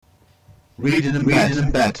Reading in bed. Reading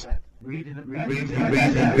in bed. Reading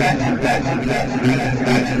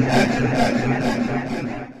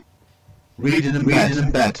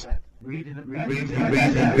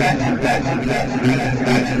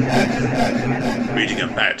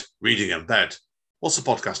in bed. What's the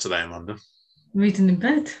podcast today, Amanda? Reading in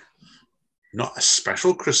bed. Not a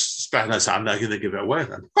special Christmas. No, I'm not going to give it away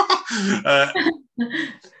then.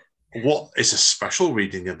 What is a special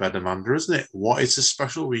reading in bed, Amanda, isn't it? What is a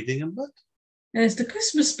special reading in bed? It's the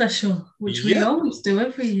Christmas special, which we always do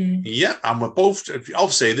every year. Yeah, and we're both,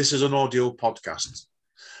 obviously, this is an audio podcast,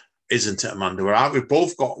 isn't it, Amanda? We've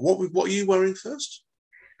both got, what are you wearing first?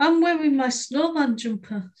 I'm wearing my snowman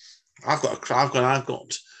jumper. I can't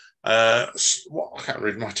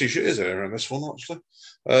read my t-shirt is here in this one, actually.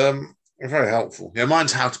 Very helpful. Yeah,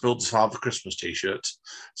 mine's How to Build a Father Christmas t-shirt.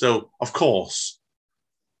 So, of course,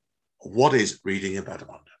 what is Reading in Bed,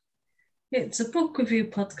 Amanda? It's a book review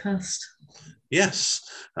podcast. Yes,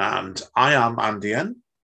 and I am Andy N.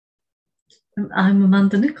 And I'm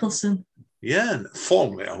Amanda Nicholson. Yeah, and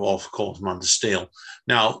formerly, of course, Amanda Steele.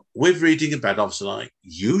 Now, with Reading in Bed, obviously,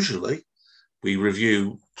 usually we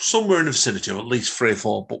review somewhere in the vicinity of at least 3 or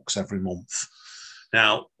 4 books every month.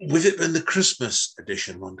 Now, with it being the Christmas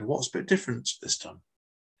edition, Amanda, what's a bit different this time?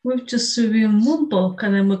 We've just reviewed one book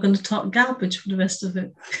and then we're going to talk garbage for the rest of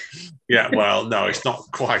it. Yeah, well, no, it's not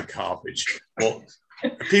quite garbage. But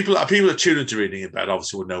people that tune into Reading in Bed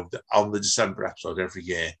obviously will know that on the December episode every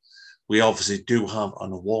year, we obviously do have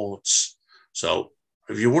an awards. So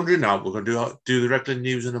if you're wondering now, we're going to do the regular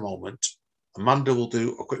news in a moment. Amanda will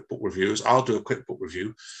do a quick book review. I'll do a quick book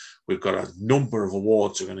review. We've got a number of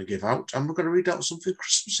awards we're going to give out, and we're going to read out something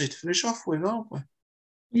Christmassy to finish off with, aren't we?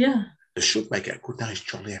 Yeah. This should make it a good, nice,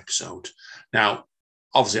 jolly episode. Now,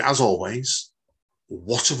 obviously, as always,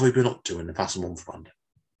 what have we been up to in the past month, Amanda?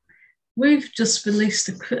 We've just released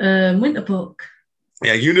a winter book.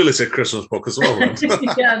 Yeah, you nearly said Christmas book as well.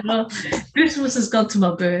 Yeah, no, Christmas has gone to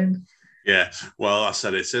my brain. Yeah, well, I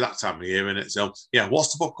said it's that time of year, isn't it? So, yeah,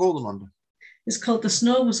 what's the book called, Amanda? It's called The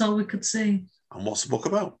Snow Was All We Could See. And what's the book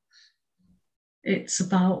about? It's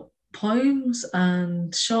about poems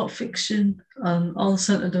and short fiction, and all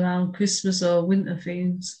centered around Christmas or winter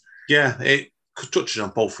themes. Yeah, it touches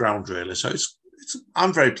on both rounds, really. So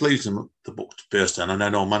I'm very pleased with the book to burst in, and I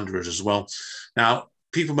know Amanda is as well. Now,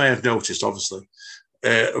 people may have noticed, obviously,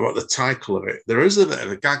 about the title of it. There is a bit of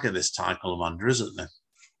a gag in this title, Amanda, isn't there?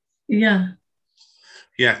 Yeah.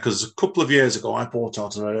 Yeah, because a couple of years ago, I bought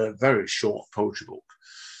out a very short poetry book,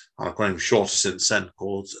 and I've gone even shorter since then,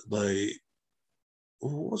 called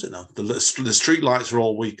what was it now? The street lights were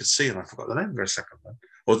all we could see, and I forgot the name for a second then.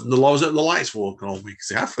 Or the lights were all we could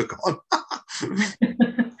see. I forgot.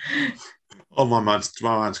 Oh, my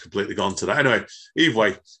mind's completely gone today. Anyway, either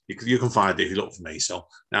way, you can find it if you look for me. So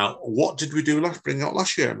now, what did we bring out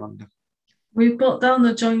last year, Amanda? We brought down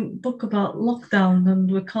a joint book about lockdown,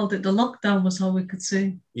 and we called it The Lockdown Was All We Could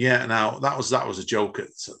See. Yeah, now that was a joke at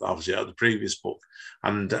the previous book.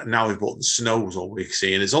 And now we've bought The Snow Was All We Could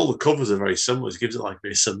See. And all the covers are very similar. It gives it like a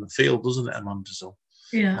very similar feel, doesn't it, Amanda? So,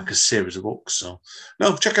 yeah, like a series of books. So,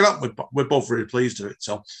 no, check it out. We're both really pleased with it.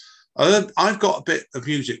 So, I've got a bit of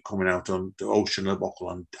music coming out on the Ocean of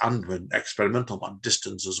Buckle and with Experimental Band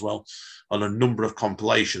Distance as well, on a number of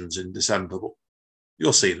compilations in December. But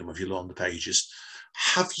you'll see them if you look on the pages.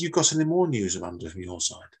 Have you got any more news, Amanda, from your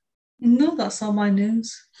side? No, that's all my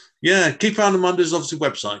news. Yeah, keep an eye on Amanda's obviously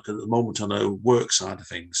website, because at the moment on her work side of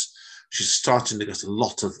things, she's starting to get a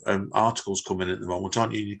lot of articles coming in at the moment,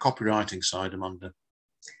 aren't you? Your copywriting side, Amanda.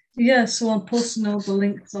 Yeah, so I'm posting all the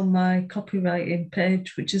links on my copywriting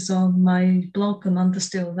page, which is on my blog, Amanda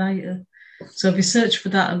Steele Writer. So if you search for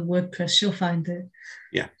that on WordPress, you'll find it.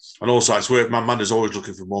 Yeah, and also it's work. Amanda's always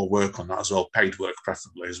looking for more work on that as well, paid work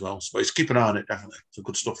preferably as well. So it's keep an eye on it, definitely. Some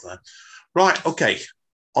good stuff there. Right, okay,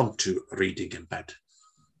 on to Reading in Bed.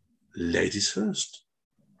 Ladies first.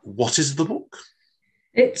 What is the book?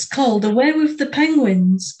 It's called Away with the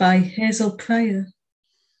Penguins by Hazel Pryor.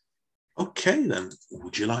 Okay, then.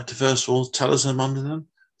 Would you like to first of all tell us, Amanda, then,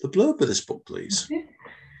 the blurb of this book, please? Okay.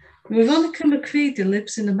 Veronica McCready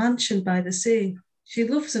lives in a mansion by the sea. She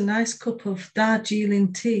loves a nice cup of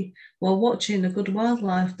Darjeeling tea while watching a good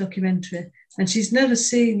wildlife documentary, and she's never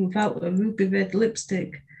seen without a ruby red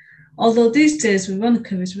lipstick. Although these days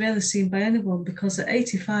Veronica is rarely seen by anyone because at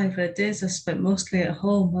 85 her days are spent mostly at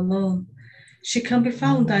home alone. She can be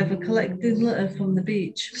found either collecting litter from the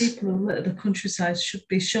beach, people who litter the countryside should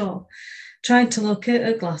be sure, trying to locate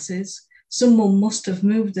her glasses, someone must have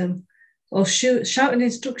moved them, or shouting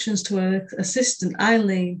instructions to her assistant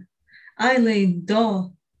Eileen. Eileen,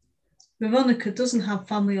 door. Veronica doesn't have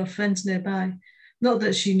family or friends nearby, not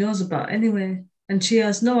that she knows about anyway. And she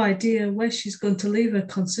has no idea where she's going to leave her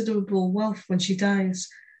considerable wealth when she dies.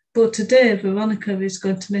 But today, Veronica is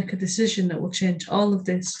going to make a decision that will change all of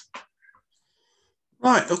this.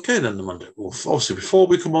 Right, okay then, Amanda. Well, obviously, before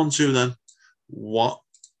we come on to then what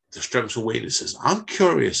the strengths and weaknesses, I'm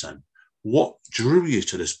curious then, what drew you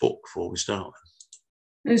to this book before we start?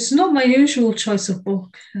 It's not my usual choice of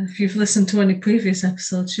book. If you've listened to any previous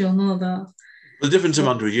episodes, you'll know that. The difference,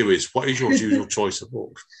 Amanda, with you is, what is your usual choice of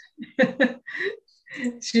books?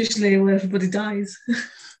 It's usually where everybody dies.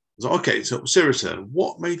 Okay, so seriously,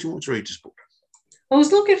 what made you want to read this book? I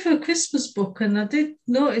was looking for a Christmas book, and I did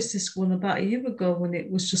notice this one about a year ago when it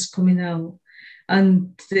was just coming out.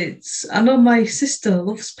 And I know my sister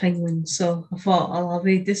loves penguins, so I thought I'll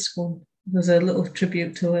read this one. There's a little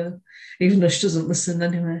tribute to her, even though she doesn't listen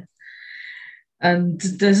anyway. And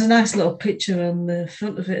there's a nice little picture on the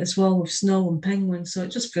front of it as well with snow and penguins, so it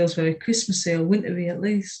just feels very Christmassy or wintry at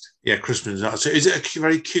least. Yeah, Christmas. So is it a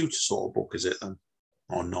very cute sort of book, is it then?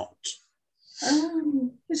 Or not?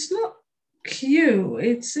 It's not cute.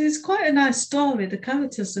 It's quite a nice story. The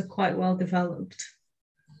characters are quite well developed.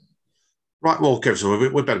 Right, well, okay, so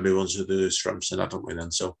we better move on to the strengths, and don't we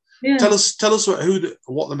then? So yeah. Tell us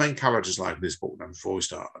what the main characters like in this book then before we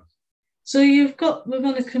start. So you've got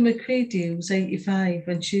Veronica McCready, who's 85,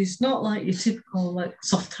 and she's not like your typical like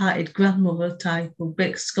soft-hearted grandmother type who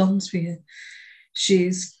bakes scones for you.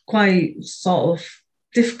 She's quite sort of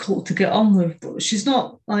difficult to get on with, but she's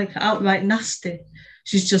not like outright nasty.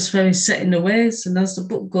 She's just very set in her ways, and as the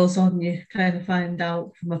book goes on, you kind of find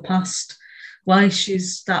out from her past why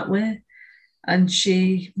she's that way. And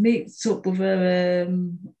she meets up with her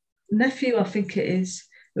nephew, I think it is,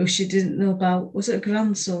 who she didn't know about. Was it a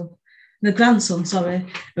grandson? The grandson, sorry,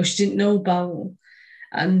 who she didn't know about.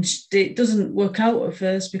 And it doesn't work out at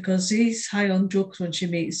first because he's high on drugs when she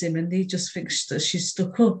meets him, and he just thinks that she's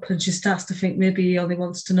stuck up, and she starts to think maybe he only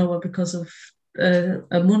wants to know her because of her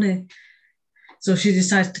money. So she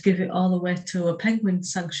decides to give it all away to a penguin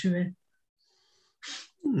sanctuary.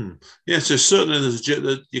 Yeah, so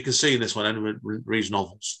certainly you can see in this one, anyone reads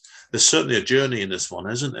novels, there's certainly a journey in this one,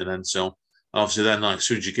 isn't it? And so obviously then, like, as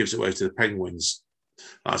soon as she gives it away to the penguins,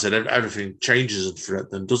 like I said, everything changes for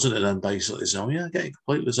them, doesn't it? Then basically, so yeah, I get it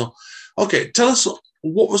completely. So, okay, tell us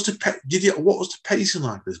what was the pacing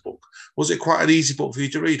like this book? Was it quite an easy book for you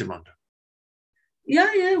to read, Amanda?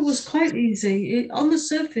 Yeah, it was quite easy. On the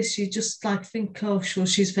surface, you just like think, oh, sure,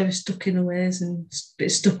 she's very stuck in her ways and a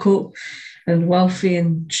bit stuck up and wealthy,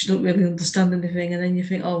 and she don't really understand anything. And then you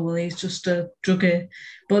think, oh, well, he's just a druggie.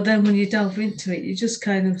 But then when you delve into it, you just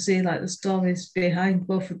kind of see like the stories behind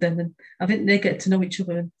both of them, and I think they get to know each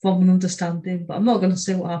other and form an understanding. But I'm not going to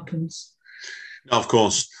say what happens. No, of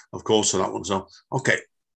course, so that one's on. Okay,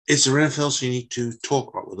 is there anything else you need to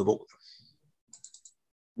talk about with the book?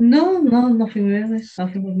 No, nothing really. I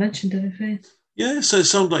think we've mentioned anything. Yeah, so it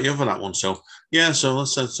sounds like you have that one. So yeah, so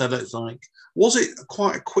let's say it's like, was it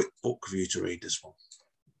quite a quick book for you to read this one?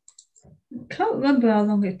 I can't remember how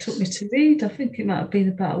long it took me to read. I think it might have been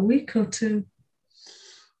about a week or two.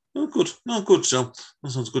 No, good. So that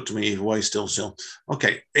sounds good to me either way still. So,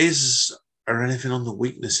 okay, is there anything on the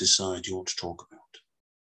weaknesses side you want to talk about?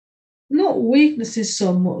 Not weaknesses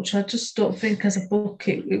so much. I just don't think as a book,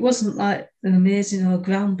 it wasn't like an amazing or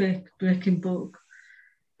groundbreaking book.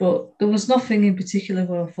 But there was nothing in particular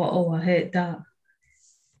where I thought, oh, I hate that.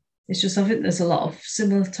 It's just, I think there's a lot of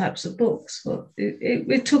similar types of books, but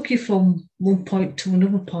it took you from one point to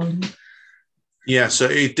another point. Yeah, so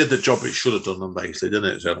it did the job it should have done, then basically,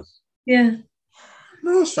 didn't it? So yeah.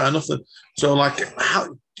 No, that's fair enough then. So, like,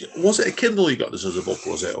 how was it a Kindle you got this as a book,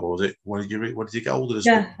 was it? Or was it, what did you read? What did you get hold of this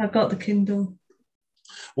book? Yeah, I got the Kindle.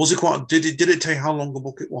 Was it quite, did it tell you how long a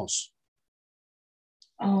book it was?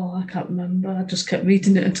 Oh, I can't remember. I just kept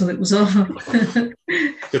reading it until it was over.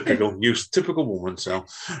 Typical woman. So,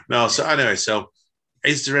 no, so anyway, so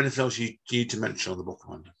is there anything else you need to mention on the book,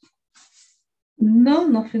 Amanda? No,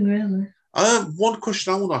 nothing really. One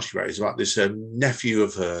question I want to ask you is about this nephew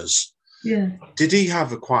of hers. Yeah. Did he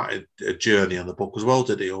have quite a journey on the book as well,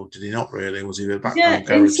 did he? Or did he not really? Was he a background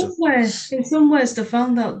character? In some ways, they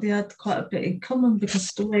found out they had quite a bit in common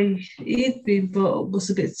because the way he'd been brought up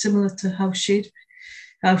was a bit similar to how she'd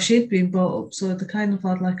been brought up. So they kind of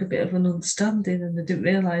had like a bit of an understanding, and they didn't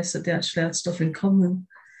realise that they actually had stuff in common.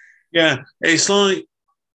 Yeah, it's like,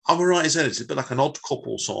 I'm right, isn't it? It's a bit like an odd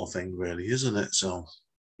couple sort of thing, really, isn't it? So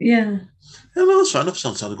yeah. Yeah, no, that's fair enough.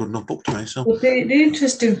 Sounds like a good enough book to me. So but the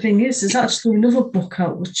interesting thing is, there's actually another book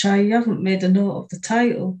out which I haven't made a note of the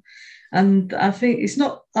title, and I think it's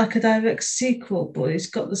not like a direct sequel, but it's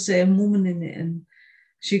got the same woman in it, and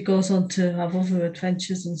she goes on to have other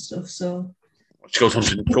adventures and stuff. So She goes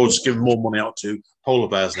hunting and goes giving more money out to polar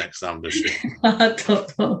bears next time, does she? I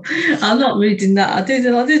don't know. I'm not reading that. I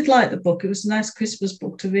did like the book. It was a nice Christmas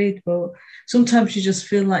book to read, but sometimes you just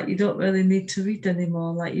feel like you don't really need to read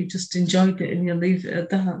anymore. Like you just enjoyed it and you leave it at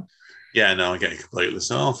that. Yeah, no, I get it completely.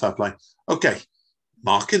 So, fair play. Okay,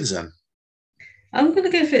 markings then. I'm going to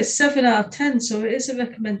give it a 7 out of 10. So it is a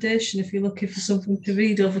recommendation if you're looking for something to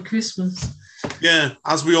read over Christmas. Yeah,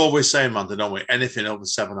 as we always say, Amanda, don't we? Anything over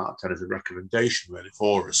 7 out of 10 is a recommendation, really,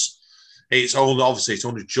 for us. It's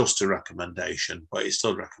only just a recommendation, but it's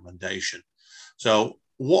still a recommendation. So,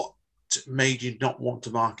 what made you not want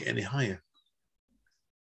to mark it any higher?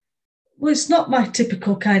 Well, it's not my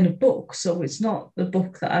typical kind of book, so it's not the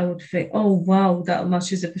book that I would think, oh wow, that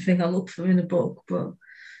matches everything I look for in a book. But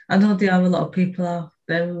I know there are a lot of people out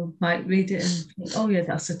there who might read it and think, oh yeah,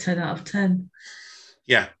 that's a 10 out of 10.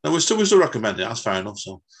 Yeah, no, we still recommend it. That's fair enough.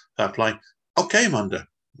 So, fair play. Okay, Amanda,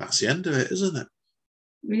 that's the end of it, isn't it?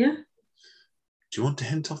 Yeah. Do you want a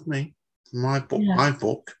hint of me? My book, Yeah.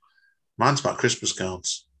 Mine's about Christmas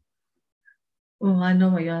cards. Oh, I know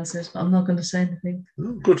what yours is, but I'm not going to say anything.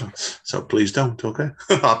 Oh, good. So please don't, okay?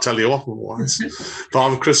 I'll tell you off otherwise.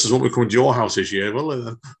 Father Christmas won't be coming to your house this year, will he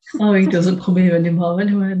then? Oh, he doesn't come here anymore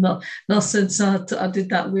anyway. Not since I did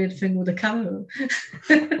that weird thing with the camera.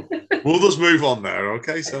 We'll just move on there,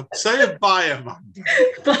 okay? So say bye, Amanda.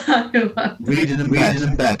 Bye, Amanda. Reading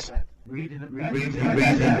in bed.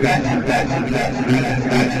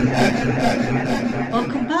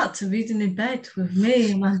 Welcome back to Reading in Bed with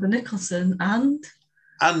me, Amanda Nicholson, and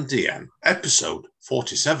Deanne, episode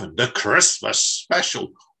 47, the Christmas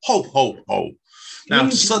special. Ho, ho, ho. Now,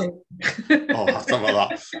 I've thought about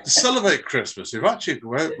that. To celebrate Christmas, we've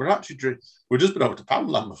just been over to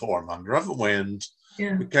Poundland before, Amanda, haven't we? And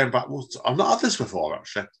yeah, we came back. Well, I've not had this before,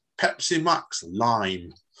 actually. Pepsi Max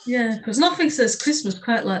Lime. Yeah, because nothing says Christmas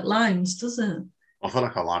quite like limes, does it? I feel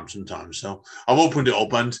like I lime sometimes, so I've opened it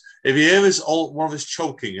up, and if you hear one of us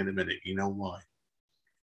choking in a minute, you know why.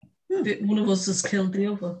 One of us has killed the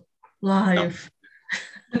other live.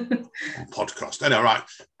 No. On podcast. Anyway, right,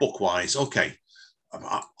 book-wise, okay.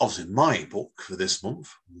 Obviously, my book for this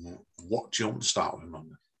month. What do you want to start with,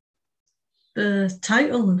 Amanda? The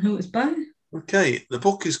title and who it's by. Okay, the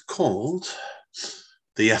book is called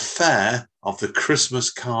The Affair of the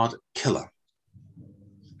Christmas Card Killer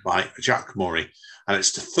by Jack Murray. And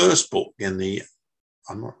it's the first book in the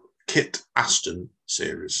Kit Aston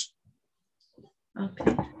series.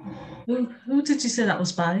 Okay. Who did you say that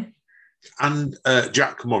was by? And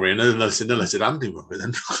Jack Murray, and then I said Andy Murray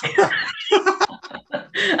then.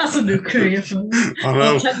 That's a new career for me. I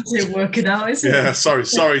know. It's working out, isn't it? Yeah, sorry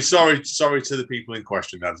to the people in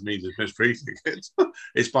question. That's me just misreading it.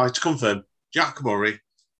 It's by, to confirm, Jack Murray,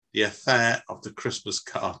 The Affair of the Christmas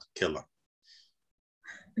Card Killer.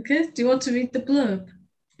 Okay, do you want to read the blurb?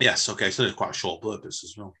 Yes, okay, so it's quite a short blurb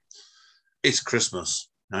as well. It's Christmas,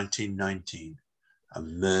 1919. A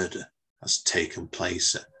murder has taken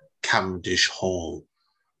place at Cavendish Hall,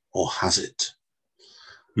 or has it?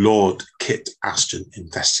 Lord Kit Aston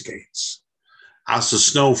investigates. As the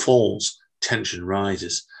snow falls, tension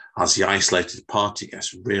rises as the isolated party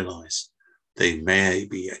guests realise they may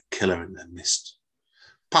be a killer in their midst.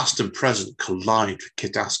 Past and present collide with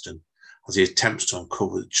Kit Aston as he attempts to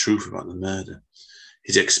uncover the truth about the murder,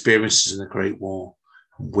 his experiences in the Great War,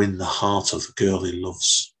 and win the heart of the girl he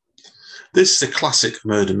loves. This is a classic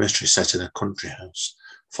murder mystery set in a country house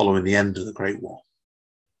following the end of the Great War.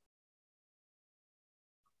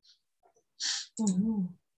 Oh.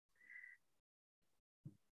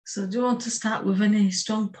 So do you want to start with any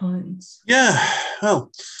strong points? Yeah,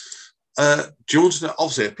 well, do you want to know,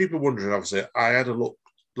 obviously, people are wondering, obviously, I had a look,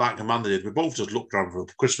 like Amanda did, we both just looked around for a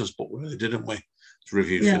Christmas book, really, didn't we, to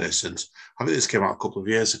review for this, and I think this came out a couple of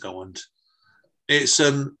years ago, and it's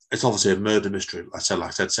obviously a murder mystery, like I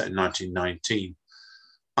said, set in 1919,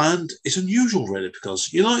 and it's unusual, really,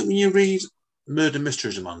 because, you know, when you read murder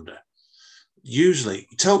mysteries, Amanda, usually,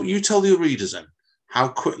 you tell your readers then how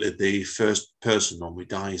quickly the first person normally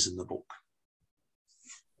dies in the book.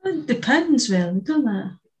 It depends, really, doesn't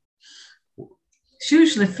it? It's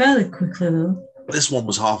usually fairly quickly, though. This one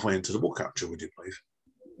was halfway into the book, actually, would you believe?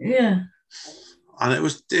 Yeah. And I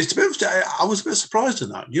was a bit surprised in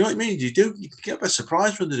that. You know what I mean? You can get a bit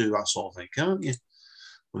surprised when they do that sort of thing, can't you?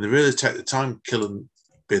 When they really take the time killing,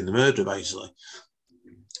 being the murderer, basically.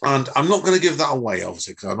 And I'm not going to give that away,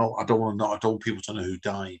 obviously, because I don't want people to know who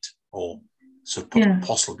died or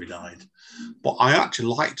possibly died. But I actually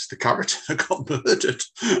liked the character that got murdered.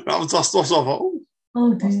 I thought,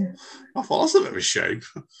 oh dear. I thought that's a bit of a shame.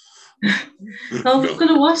 I was going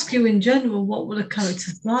to ask you in general, what were the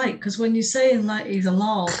characters like? Because when you're saying like he's a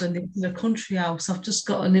lord and he's in a country house, I've just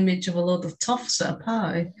got an image of a load of toffs at a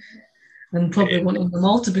pie and probably wanting them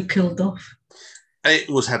all to be killed off. It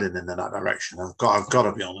was heading in that direction. I've got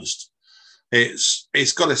to be honest.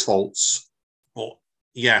 It's got its faults, but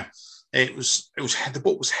yeah, it was the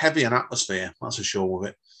book was heavy in atmosphere. That's for sure of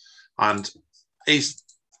it, and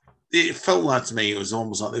it felt like to me it was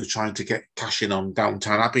almost like they were trying to get cash in on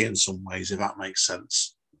Downton Abbey in some ways, if that makes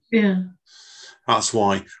sense. Yeah, that's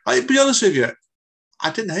why. I'll be honest with you,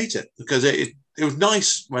 I didn't hate it because it was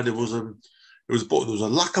nice when there was a book. There was a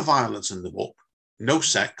lack of violence in the book, no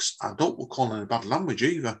sex. I don't recall any bad language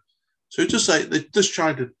either. So they just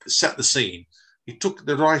tried to set the scene.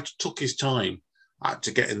 The writer took his time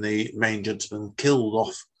to getting the main gentleman killed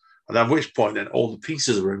off. And at which point, then all the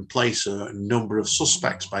pieces were in place, a number of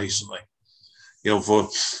suspects, basically. And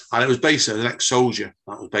it was basically an ex-soldier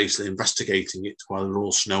that was basically investigating it while they were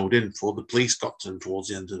all snowed in before the police got to him towards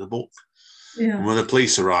the end of the book. Yeah. And when the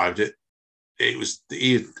police arrived, I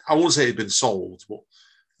won't say it had been solved, but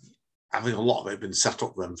I think a lot of it had been set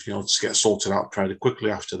up then, to get sorted out fairly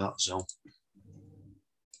quickly after that. So.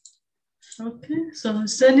 Okay, so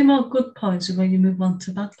is there any more good points when you move on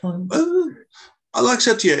to bad points? Like I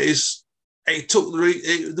said to you, it took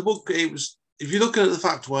the book. It was, if you're looking at the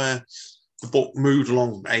fact where the book moved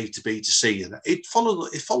along from A to B to C, and it followed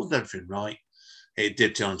everything right. It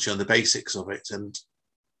did on the basics of it, and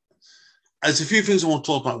there's a few things I want to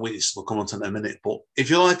talk about. We'll come on to in a minute, but if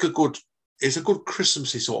you like it's a good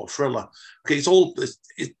Christmassy sort of thriller. Okay,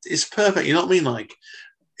 it's perfect. You know what I mean? Like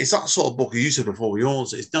it's that sort of book you said before.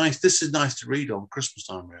 Yours, it's nice. This is nice to read on Christmas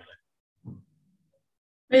time, really.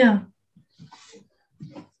 Yeah.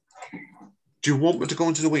 Do you want me to go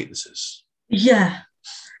into the weaknesses? Yeah.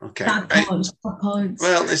 Okay. Bad points.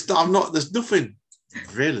 Well, there's nothing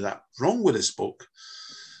really that wrong with this book.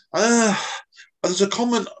 There's a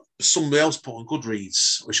comment somebody else put on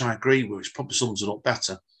Goodreads, which I agree with, which probably sums it up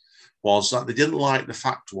better, was that they didn't like the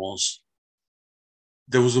fact was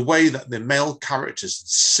there was a way that the male characters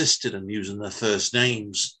insisted on using their first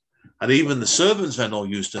names, and even the servants then all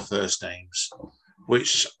used their first names,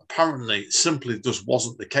 which apparently simply just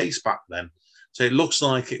wasn't the case back then. So it looks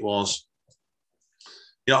like it was,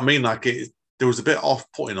 you know what I mean? Like there was a bit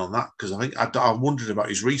off-putting on that because I think I wondered about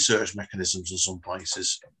his research mechanisms in some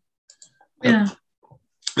places. Yeah.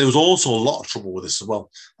 There was also a lot of trouble with this as well,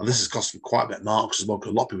 and this has cost me quite a bit of marks as well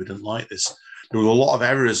because a lot of people didn't like this. There were a lot of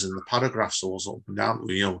errors in the paragraphs, also up and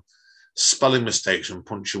down, spelling mistakes and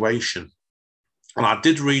punctuation. And I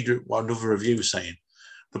did read another review saying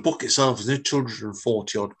the book itself is near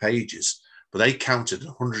 240 odd pages, but they counted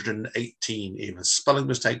 118 either spelling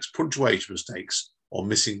mistakes, punctuation mistakes, or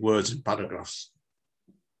missing words in paragraphs.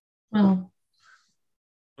 Well,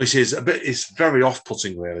 which is it's very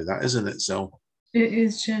off-putting, really, that, isn't it? So it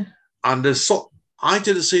is, yeah. And I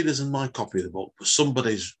didn't see this in my copy of the book, but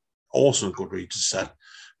somebody's also a good reader said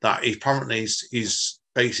that apparently he's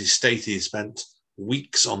basically stated he spent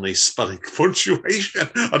weeks on the spelling, punctuation,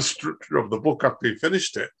 and structure of the book after he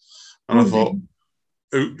finished it. And I thought,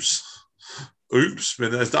 oops. I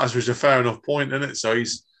mean, that's a fair enough point, isn't it? So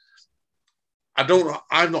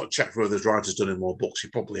I've not checked whether the writer's done any more books. He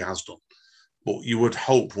probably has done. But you would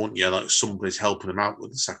hope, wouldn't you, like somebody's helping him out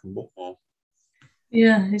with the second book more.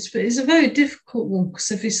 Yeah, it's a very difficult one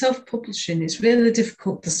because if you're self-publishing, it's really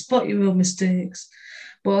difficult to spot your own mistakes.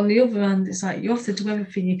 But on the other hand, it's like you have to do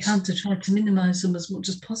everything you can to try to minimise them as much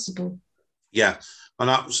as possible. Yeah, and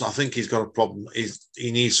I think he's got a problem.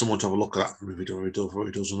 He needs someone to have a look at that if he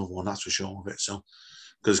does another one, that's for sure of it. So,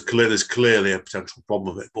 because there's clearly a potential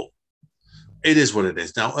problem with it, but it is what it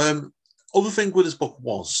is. Now, other thing with this book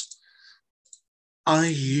was I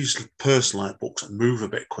usually personally like books that move a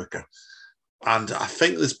bit quicker. And I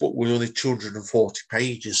think this book was only 240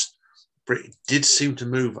 pages, but it did seem to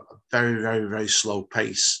move at a very, very, very slow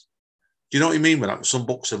pace. Do you know what I mean with that? Some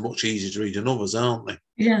books are much easier to read than others, aren't they?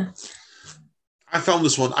 Yeah. I found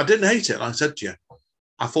this one, I didn't hate it, like I said to you.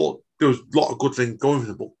 I thought there was a lot of good things going with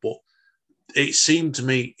the book, but it seemed to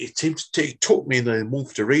me, it took me a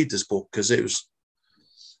month to read this book because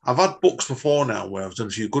I've had books before now where I've done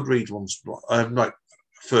a few good read ones, like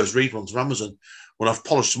first read ones on Amazon, when I've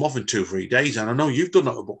polished them off in 2 or 3 days. And I know you've done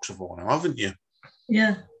that with books before now, haven't you?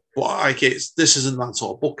 Yeah. But this isn't that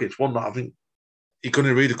sort of book. It's one that I think you're going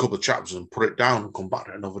to read a couple of chapters and put it down and come back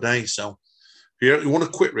to it another day. So if you want a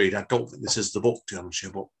quick read, I don't think this is the book, to be honest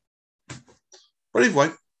with you. But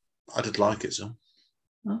anyway, I did like it. So.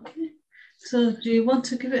 Okay. So do you want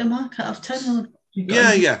to give it a mark out of 10? Or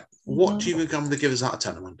yeah. What do you think I'm going to give us out of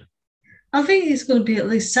 10, Amanda? I think it's going to be at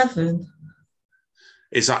least 7.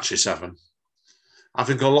 It's actually 7. I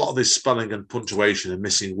think a lot of this spelling and punctuation and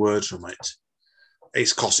missing words from it,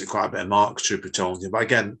 it's costed quite a bit of marks, truth be told. But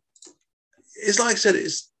again, it's like I said,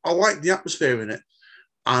 I like the atmosphere in it.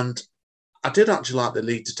 And I did actually like the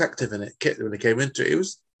lead detective in it, Kit, when he came into it. It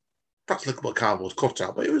was practically a cardboard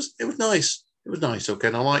cutout, but it was nice. It was nice, okay.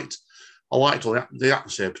 And I liked all the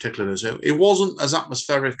atmosphere, particularly. It wasn't as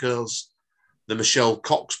atmospheric as the Michelle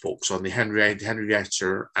Cox books on the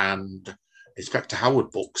Henrietta and Inspector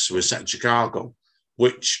Howard books who were set in Chicago,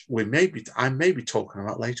 which I may be talking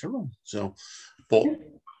about later on. So, but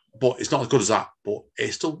it's not as good as that, but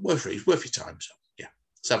it's still worth it. It's worth your time. So yeah,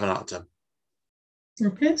 7 out of 10.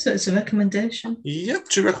 Okay, so it's a recommendation. Yep,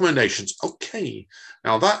 2 recommendations. Okay.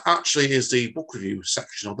 Now that actually is the book review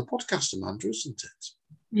section of the podcast, Amanda, isn't it?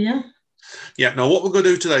 Yeah. Yeah, now what we're going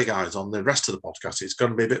to do today, guys, on the rest of the podcast, it's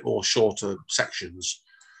going to be a bit more shorter sections.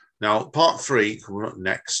 Now, part 3, coming up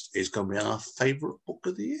next, is going to be our favourite book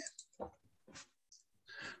of the year.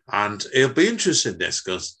 And it'll be interesting, this,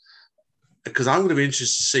 because I'm going to be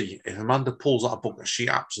interested to see if Amanda pulls out a book that she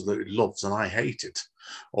absolutely loves and I hate it,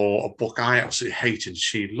 or a book I absolutely hate and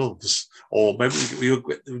she loves, or maybe we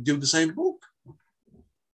do the same book.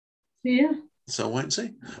 Yeah. So wait and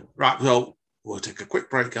see. Right, well, we'll take a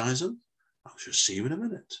quick break, guys, and I shall see you in a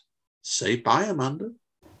minute. Say bye, Amanda.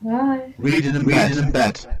 Bye. Reading in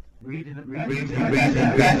bed.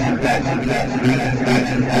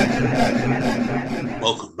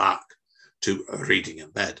 Welcome back to Reading in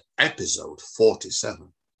Bed, episode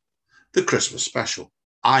 47, the Christmas special.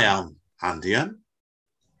 I am Andy N.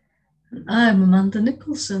 I'm Amanda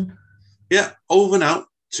Nicholson. Yeah, over now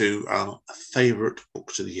to our favourite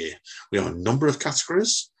books of the year. We have a number of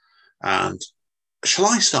categories, and shall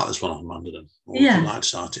I start this one off, Amanda, then? Or would you like to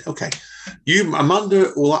start it? Okay.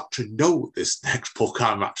 Amanda, will actually know this next book.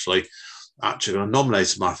 I'm actually going to nominate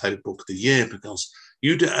as my favourite book of the year because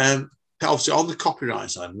you do, obviously on the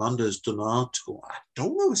copyright side, Amanda's done an article. I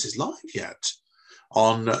don't know if this is live yet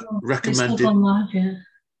on recommended. It's not on live yet.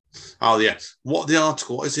 Oh yeah. What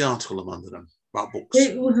is the article, Amanda, then, about books?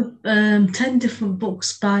 It was 10 different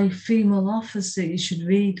books by female authors that you should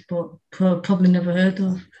read, but probably never heard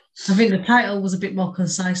of. I think the title was a bit more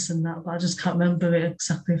concise than that, but I just can't remember it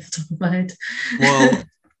exactly off the top of my head. Well,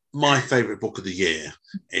 my favourite book of the year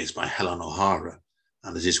is by Helen O'Hara,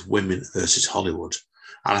 and it is Women versus Hollywood.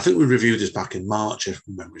 And I think we reviewed this back in March, if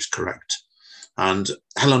memory is correct. And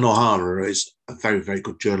Helen O'Hara is a very, very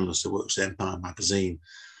good journalist who works at Empire magazine.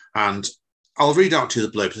 And I'll read out to you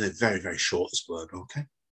the blurb. It's very, very short, this blurb, okay?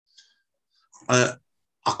 A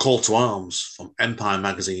call to arms from Empire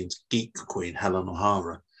magazine's geek queen, Helen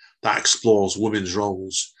O'Hara, that explores women's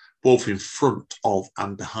roles, both in front of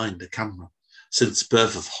and behind the camera, since the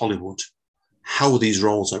birth of Hollywood, how these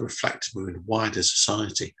roles are reflected within wider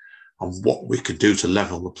society, and what we can do to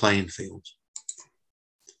level the playing field.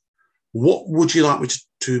 What would you like me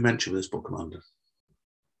to mention with this book, Amanda?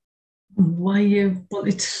 Why you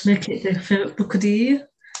wanted to make it the favourite book of the year?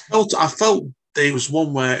 I felt there was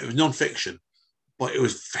one where it was non-fiction, but it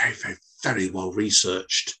was very, very, very well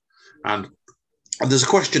researched. And there's a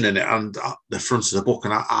question in it and the front of the book,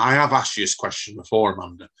 and I have asked you this question before,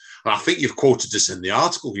 Amanda, and I think you've quoted this in the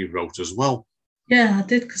article you wrote as well. Yeah, I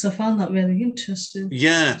did, because I found that really interesting.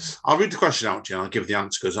 Yeah, I'll read the question out to you and I'll give the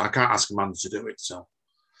answer, because I can't ask Amanda to do it. So,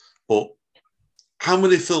 but how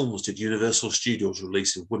many films did Universal Studios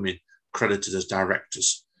release with women credited as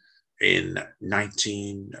directors in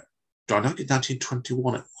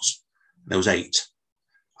 1921 it was? There was 8.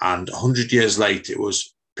 And 100 years later, it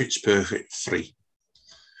was Pitch Perfect 3.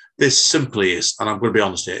 This simply is, and I'm going to be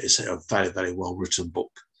honest here, it's a very, very well-written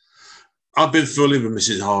book. I've been familiar with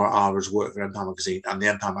Mrs. O'Hara's work for Empire Magazine and the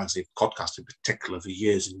Empire Magazine podcast in particular for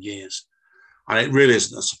years and years. And it really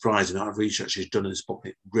isn't a surprising amount of research she's done in this book.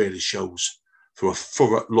 It really shows through a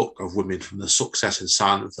thorough look of women from the success in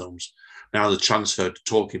silent films, now the transfer to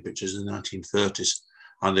talking pictures in the 1930s,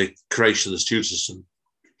 and the creation of the studio system.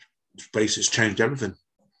 Basically, changed everything.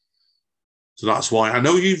 So that's why I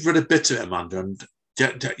know you've read a bit of it, Amanda, and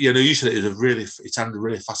you said it sounded a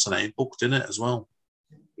really fascinating book, didn't it, as well?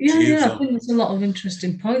 Yeah, I think there's a lot of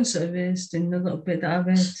interesting points that are raised in the little bit that I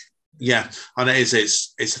read. Yeah, and it's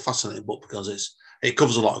a fascinating book because it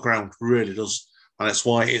covers a lot of ground, really does, and that's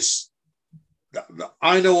why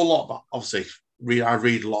I know a lot about. Obviously, I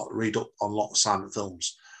read up on a lot of silent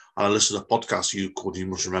films, and I listen to a podcast you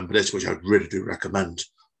Must Remember This, which I really do recommend.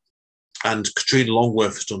 And Katrina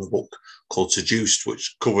Longworth has done a book called Seduced,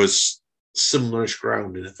 which covers similarish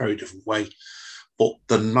ground in a very different way. But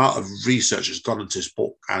the amount of research has gone into this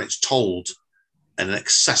book, and it's told in an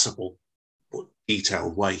accessible but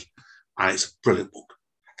detailed way. And it's a brilliant book.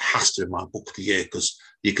 has to be my book of the year because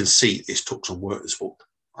you can see it's took some work, this book.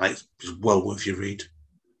 And it's well worth your read.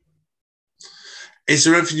 Is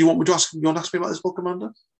there anything you want me to ask? You want to ask me about this book,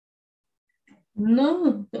 Amanda? No,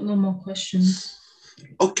 I've got no more questions.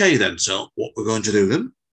 Okay, then. So what we're going to do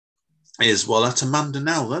then is, well, that's Amanda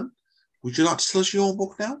now then. Would you like to tell us your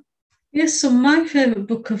book now? Yes, so my favourite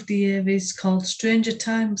book of the year is called Stranger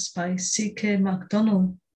Times by C.K.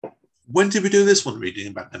 MacDonald. When did we do this one,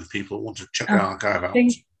 reading back then? People want to check the archive out.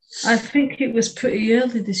 I think it was pretty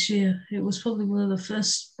early this year. It was probably one of the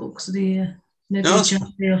first books of the year, maybe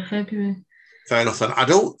January or February. Fair enough. Then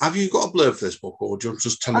have you got a blurb for this book, or do you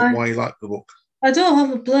just tell them why you like the book? I don't have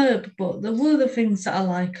a blurb, but there were the things that I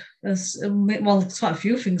like. There's quite a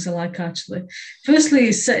few things I like, actually. Firstly,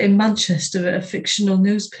 it's set in Manchester at a fictional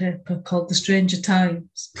newspaper called The Stranger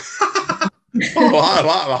Times. I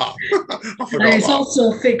like that. And it's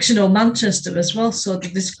also fictional Manchester as well, so they're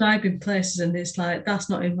describing places and it's like, that's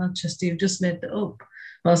not in Manchester, you've just made that up.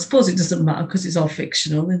 Well, I suppose it doesn't matter because it's all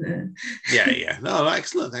fictional, isn't it? Yeah. No,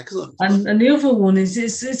 excellent. And the other one is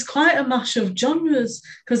it's quite a mash of genres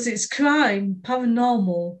because it's crime,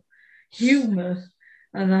 paranormal, humour,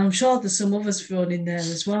 and I'm sure there's some others thrown in there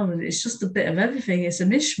as well. And it's just a bit of everything. It's a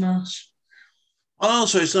mishmash. Oh,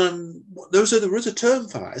 so it's there is a term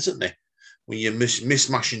for that, isn't there? When you're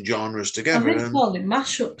mishmashing genres together. I think it's called it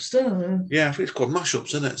mashups, don't I? Yeah, I think it's called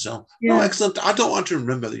mashups, isn't it? So, yeah. No, excellent. I don't want to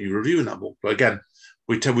remember that you're reviewing that book, but again,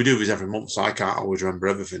 we do this every month, so I can't always remember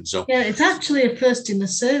everything. So yeah, it's actually a first in the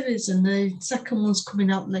series, and the second one's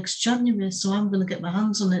coming out next January, so I'm going to get my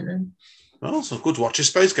hands on it then. Well, so good. Watch your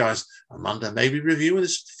space, guys. Amanda may be reviewing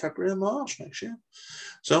this February or March next year.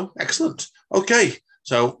 So excellent. Okay,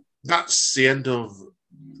 so that's the end of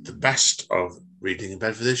the best of Reading in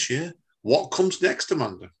Bed for this year. What comes next,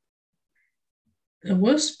 Amanda? The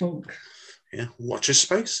worst book. Yeah, watch your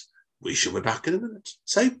space. We shall be back in a minute.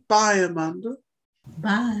 Say bye, Amanda.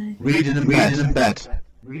 Bye. Reading in bed.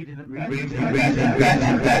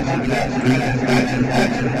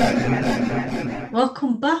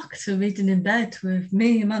 Welcome back to Reading in Bed with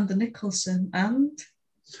me, Amanda Nicholson, and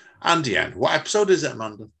Anne. What episode is it,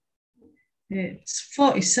 Amanda? It's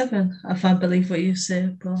 47, if I believe what you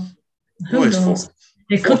say, but who knows?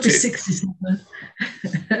 It could be 67.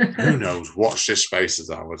 Who knows? Watch this space, as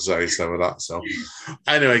I would say. So with that. So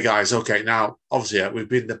anyway, guys. Okay, now obviously we've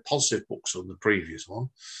been the positive books on the previous one.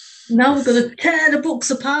 Now we're going to tear the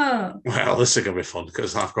books apart. Well, this is going to be fun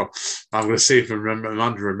because I'm going to see if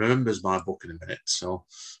Amanda remembers my book in a minute. So,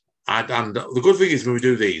 and the good thing is when we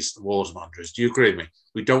do these, the Wars of Amanda, do you agree with me?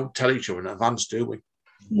 We don't tell each other in advance, do we?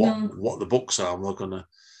 What the books are, and we're going to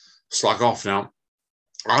slag off now.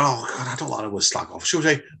 Oh, God, I don't like the word slag off. Should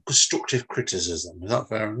we say constructive criticism? Is that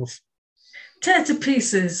fair enough? Tear to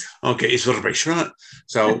pieces. Okay, it's rubbish, right?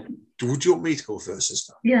 So, would you want me to go first this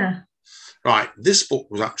time? Yeah. Right, this book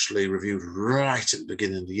was actually reviewed right at the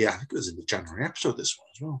beginning of the year. I think it was in the January episode, this one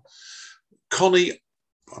as well. Connie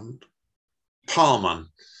Palman,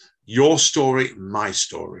 Your Story, My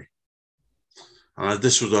Story. And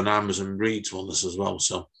this was on Amazon Reads one, this as well,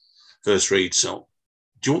 so first read. So,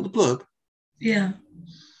 do you want the blurb? Yeah.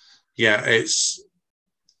 Yeah, it's...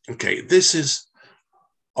 Okay, this is...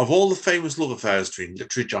 Of all the famous love affairs between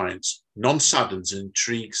literary giants, none saddens and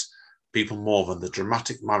intrigues people more than the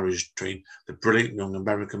dramatic marriage between the brilliant young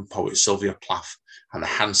American poet Sylvia Plath and the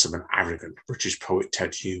handsome and arrogant British poet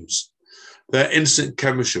Ted Hughes. Their instant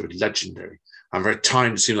chemistry was legendary, and for a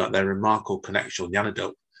time it seemed like their remarkable connection was the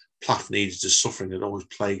antidote Plath needed to suffering that always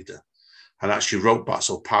plagued her, and that she wrote back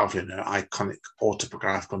so powerfully in her iconic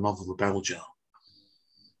autobiographical novel, The Bell Jar.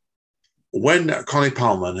 When Connie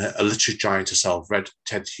Palmer, a literary giant herself, read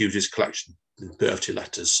Ted Hughes' collection of birthday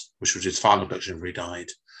letters, which was his final collection before he died,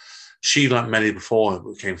 she, like many before her,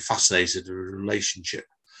 became fascinated with the relationship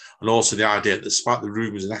and also the idea that despite the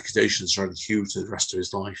rumours and accusations surrounding Hughes for the rest of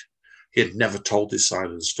his life, he had never told this side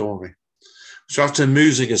of the story. So after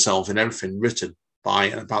amusing herself in everything written by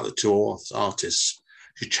and about the two artists,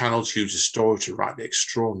 she channeled Hughes' story to write the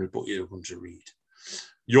extraordinary book you're going to read.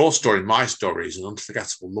 Your Story, My Story is an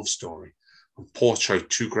unforgettable love story and portrays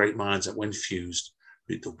two great minds that, when fused,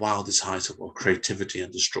 reach the wildest heights of both creativity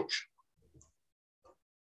and destruction.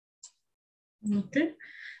 Okay.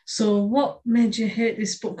 So what made you hate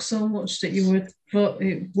this book so much that you would vote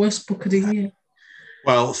it worst book of the year?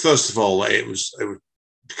 Well, first of all, it was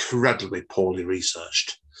incredibly poorly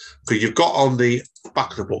researched. Because you've got on the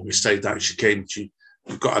back of the book, you say that she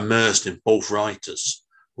got immersed in both writers.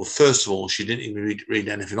 Well, first of all, she didn't even read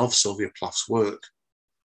anything of Sylvia Plath's work.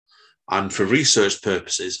 And for research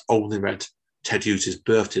purposes, only read Ted Hughes'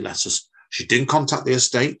 birthday letters. She didn't contact the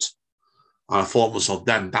estate. And I thought to myself,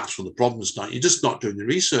 then that's where the problem's start. You're just not doing the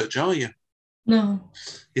research, are you? No.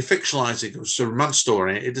 You're fictionalising. It was a romance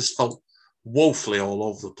story. It just felt woefully all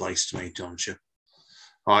over the place to me, don't you?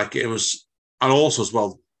 Like it was, and also as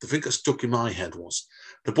well, the thing that stuck in my head was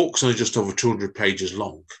the book's only just over 200 pages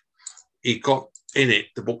long. He got in it,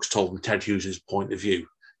 the book's told from Ted Hughes' point of view.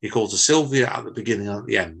 He calls her Sylvia at the beginning and at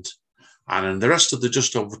the end. And in the rest of the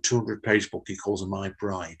just over 200-page book, he calls her My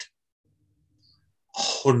Bride.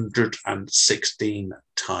 116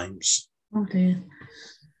 times. Oh dear.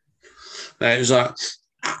 It was at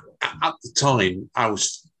the time,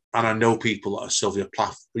 and I know people that are Sylvia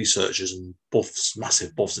Plath researchers and buffs,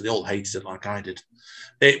 massive buffs, and they all hated it like I did.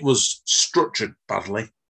 It was structured badly.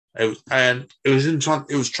 It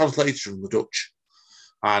was translated from the Dutch,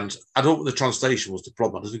 and I don't think the translation was the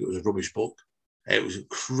problem. I don't think it was a rubbish book. It was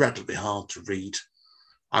incredibly hard to read,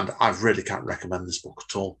 and I really can't recommend this book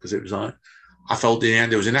at all because it was like I felt in the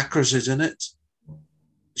end there was inaccuracies in it.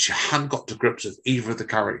 She hadn't got to grips with either of the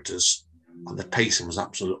characters, and the pacing was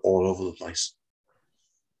absolutely all over the place.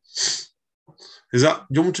 Is that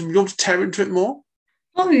you want to tear into it more?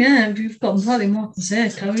 Oh yeah, you've got plenty more to say.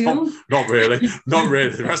 Carry on. Not really. Not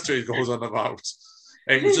really. The rest of it goes on about.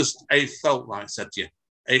 It was just. It felt like I said to you.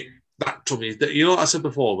 That took me. You know what I said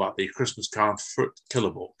before about the Christmas Card Fruit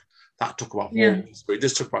Killer book? That took about 4 months, but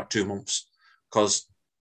this took about 2 months because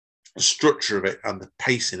the structure of it and the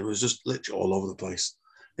pacing, it was just literally all over the place.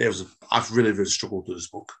 I've really, really struggled with this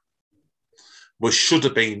book. Which should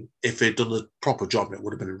have been, if they'd done a proper job, it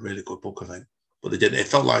would have been a really good book, I think. But they didn't. It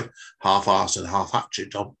felt like half-arsed and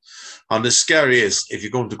half-hatchet job. And the scary is, if you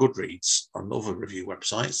go into Goodreads and other review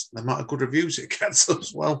websites, the amount of good reviews it gets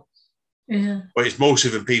as well. Yeah. But it's mostly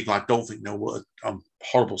from people I don't think know what. I'm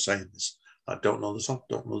horrible saying this. I don't know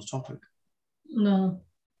the topic. No.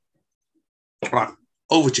 Right.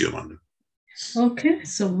 Over to you, Amanda. Okay,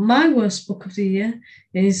 so my worst book of the year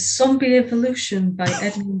is Zombie Evolution by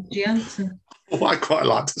Edmund Gianta. Oh, I quite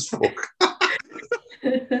like this book.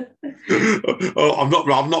 I'm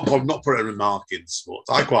not putting a remark in sports.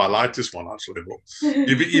 I quite like this one actually, but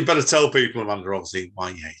you better tell people, Amanda, obviously why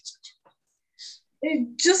you hate it.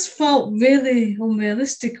 It just felt really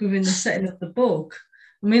unrealistic within the setting of the book.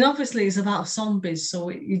 I mean, obviously it's about zombies,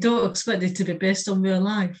 so you don't expect it to be based on real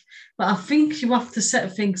life. But I think you have to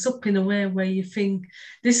set things up in a way where you think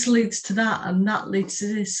this leads to that and that leads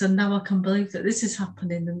to this, and now I can believe that this is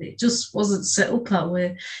happening. And it just wasn't set up that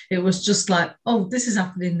way. It was just like, oh, this is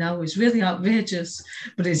happening now. It's really outrageous,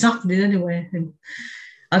 but it's happening anyway. And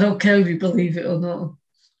I don't care if you believe it or not.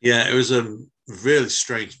 Yeah, it was a really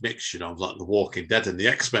strange mixture of like The Walking Dead and the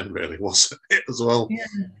X-Men, really, wasn't it, as well? Yeah.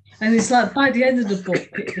 And it's like by the end of the book,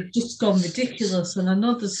 it had just gone ridiculous. And I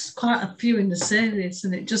know there's quite a few in the series,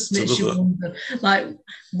 and it just makes you wonder, like,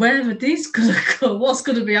 where are these going to go? What's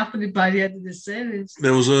going to be happening by the end of the series?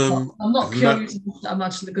 There was I'm not curious if I'm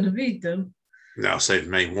actually going to read them. No, save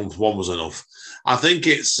me. One was enough. I think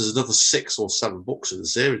there's another 6 or 7 books in the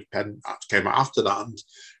series. Penn came out after that, and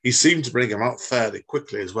he seemed to bring them out fairly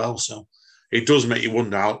quickly as well. So it does make you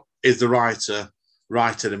wonder: how is the writer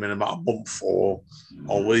writing them in about a month, or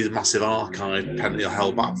will his massive archive Penny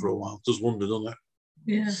held back for a while? Just wonder, doesn't it?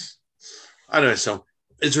 Yeah. Anyway, so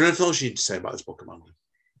is there anything else you need to say about this book, Amanda?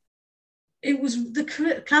 It was the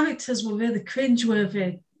characters were really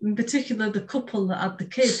cringeworthy. In particular, the couple that had the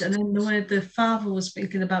kid, and then the way the father was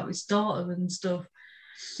thinking about his daughter and stuff.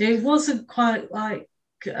 It wasn't quite like.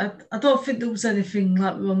 I don't think there was anything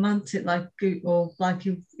like romantic, like or like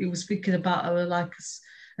he was thinking about her like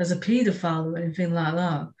as a paedophile or anything like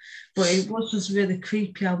that. But it was just really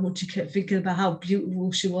creepy how much he kept thinking about how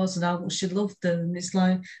beautiful she was and how much she loved her. And it's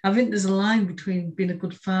like, I think there's a line between being a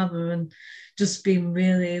good father and just being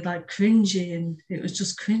really like cringy, and it was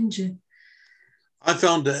just cringy. I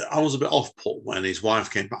found it, I was a bit off-put when his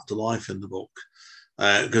wife came back to life in the book,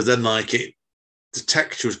 because then like the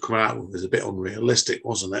texture was coming out was a bit unrealistic,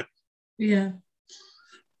 wasn't it? Yeah.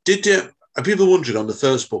 Are people wondering on the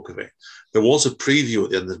first book of it, there was a preview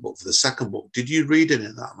at the end of the book for the second book. Did you read any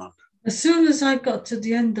of that, Amanda? As soon as I got to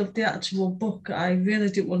the end of the actual book, I really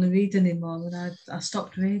didn't want to read anymore, and I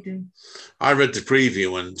stopped reading. I read the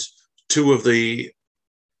preview, and 2 of the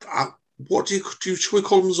should we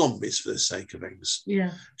call them zombies for the sake of things?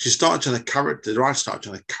 Yeah. The writer started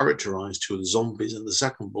trying to characterize 2 of the zombies in the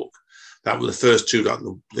second book. That were the first 2 that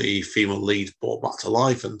the female lead brought back to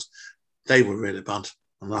life, and they were really bad.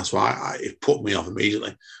 And that's why it put me off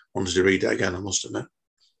immediately. Wanted to read it again, I must admit.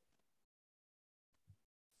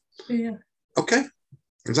 Yeah. Okay.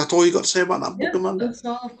 Is that all you got to say about that book, Amanda? That's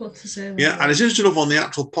all I've got to say about it. And it's interesting enough on the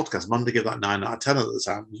actual podcast, Amanda gave that 9 out of 10 at the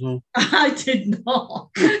time as well. I did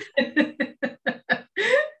not.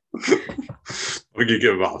 think you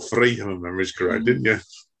give about 3, if my memory's correct, didn't you?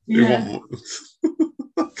 Yeah.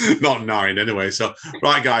 Not 9 anyway. So,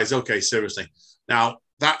 right, guys. Okay, seriously. Now,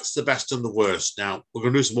 that's the best and the worst. Now, we're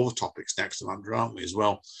going to do some other topics next, Amanda, aren't we, as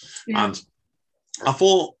well? Yeah. And I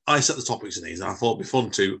thought I set the topics in these, and I thought it'd be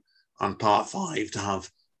fun to, on part 5, to have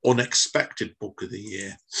unexpected book of the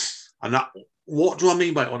year. And that, what do I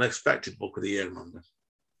mean by unexpected book of the year, Amanda?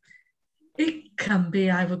 It can be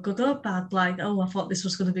either good or bad, like, oh, I thought this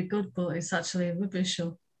was going to be good, but it's actually rubbish,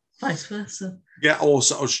 or vice versa. Yeah,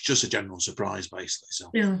 also it's just a general surprise, basically. So,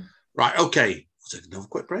 Yeah. right, okay. We'll take another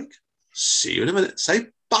quick break. See you in a minute. Say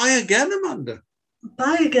bye again, Amanda.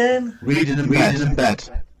 Bye again. Reading and bet.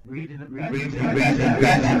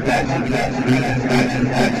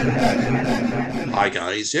 Hi,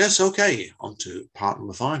 guys. Yes, okay. On to part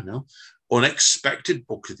number 5 now. Unexpected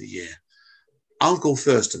book of the year. I'll go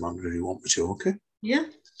first, Amanda, if you want me to, okay? Yeah.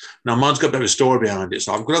 Now, mine's got a bit of a story behind it,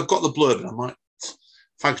 so I've got the blurb, and I might,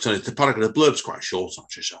 thanks, Tony, the paragraph, the blurb's quite short,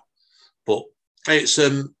 actually, so. But it's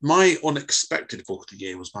my unexpected book of the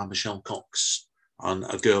year was by Michelle Cox on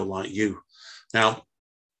A Girl Like You. Now,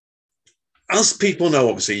 as people know,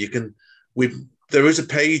 obviously, there is a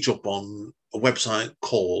page up on a website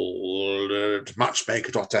called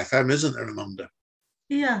matchmaker.fm, isn't there, Amanda?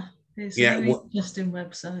 Yeah. It's a very interesting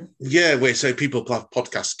website. Yeah, where so people have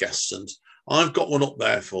podcast guests, and I've got one up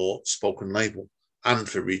there for Spoken Label and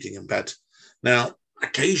for Reading in Bed. Now,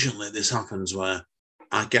 occasionally this happens where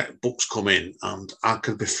I get books come in, and I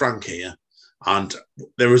can be frank here, and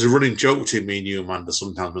there is a running joke between me and you, Amanda,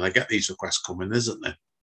 sometimes when I get these requests come in, isn't there?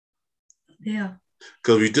 Yeah.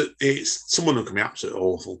 Because it's some of them can be absolutely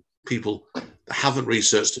awful. People that haven't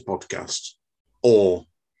researched the podcast, or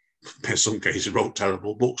in some cases wrote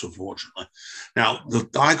terrible books, unfortunately. Now,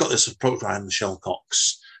 I got this approach by Michelle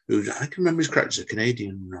Cox, who I can remember is correct, is a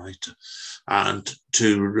Canadian writer, and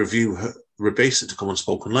to review her, basically to come on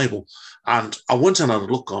Spoken Label. And I went and had a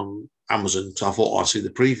look on Amazon, so I thought I'd see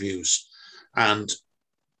the previews. And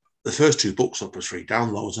the first 2 books up as free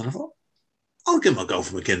downloads, and I thought, I'll give them a go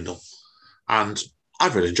from a Kindle. And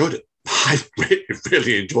I've really enjoyed it. I've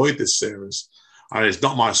really enjoyed this series. And it's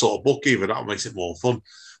not my sort of book either. That makes it more fun.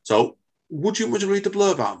 So, would you want to read the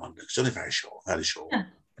blurb out, Amanda? It's only very short, very short. Yeah,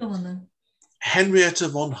 go on then. Henrietta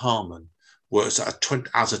von Harman works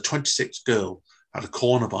as a 26 girl at a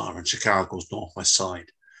corner bar in Chicago's northwest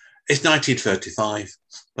side. It's 1935,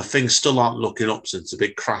 but things still aren't looking up since the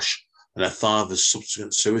big crash and her father's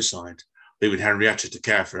subsequent suicide, leaving Henrietta to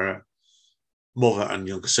care for her mother and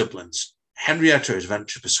younger siblings. Henrietta is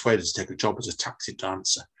eventually persuaded to take a job as a taxi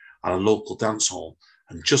dancer at a local dance hall,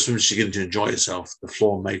 and just when she's beginning to enjoy herself, the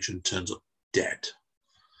floor matron turns up dead.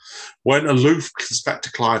 When aloof Inspector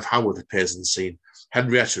Clive Howard appears on the scene,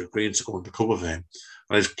 Henrietta agrees to go undercover for him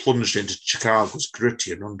and is plunged into Chicago's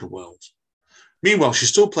gritty and underworld. Meanwhile, she's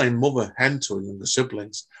still playing mother hen to her younger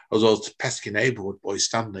siblings, as well as the pesky neighbourhood boy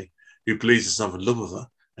Stanley, who believes he's not in love with her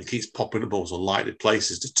and keeps popping up those unlikely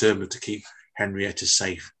places, determined to keep Henrietta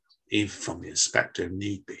safe, even from the inspector if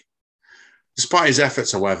need be. Despite his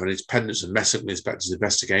efforts, however, and his pendants and messing with the inspector's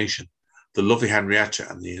investigation, the lovely Henrietta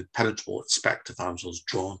and the impenetrable inspector find themselves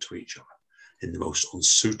drawn to each other in the most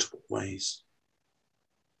unsuitable ways.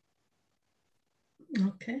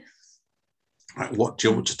 Okay. Right, what do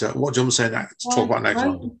you want to do? What do you want to say next? Talk about next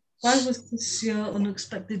one. Why was this your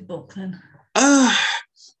unexpected book then?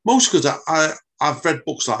 Most because I've read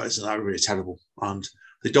books like this and they're really terrible, and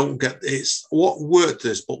they don't get it's what worked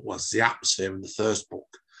this book was the atmosphere in the first book.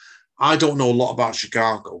 I don't know a lot about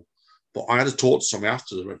Chicago, but I had to talk to somebody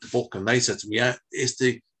after they read the book, and they said to me, yeah, it's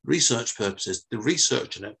the research purposes, the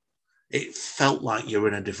research in it. It felt like you're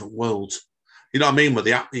in a different world. You know what I mean? With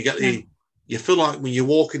the app, you get you feel like when you're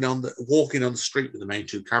walking on the street with the main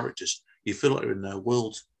 2 characters, you feel like you're in their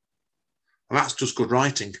world. And that's just good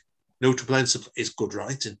writing. No to blame, it's good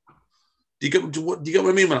writing. Do you get what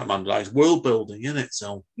I mean by that, Amanda? It's world building, isn't it?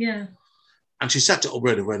 So yeah. And she set it up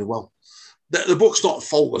really, really well. The book's not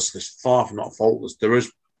faultless. It's far from not faultless. There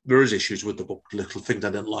is issues with the book, little things I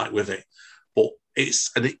didn't like with it, but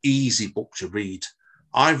it's an easy book to read.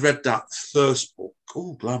 I read that first book.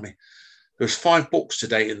 Oh, blimey. There's 5 books to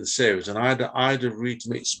date in the series, and I had to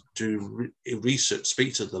research,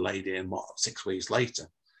 speak to the lady, and 6 weeks later.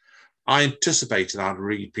 I anticipated I'd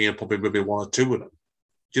read probably maybe 1 or 2 of them.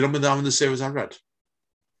 Do you know how many the series I read?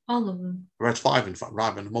 All of them. I read 5, in fact,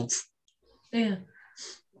 rather than a month. Yeah.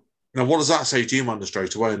 Now, what does that say to you, Amanda,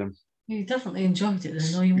 straight away then? You definitely enjoyed it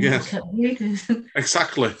then, or you would have kept reading.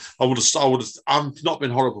 Exactly. I've not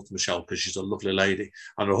been horrible to Michelle because she's a lovely lady,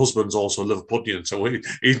 and her husband's also a Liverpudlian, so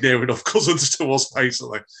he's near enough cousins to us,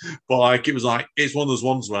 basically. But it's one of those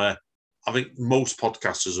ones where I think most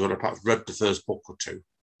podcasters would have perhaps read the first book or two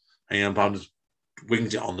and kind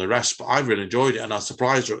winged it on the rest. But I really enjoyed it, and I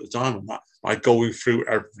surprised her at the time on that by going through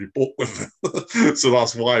every book with her. So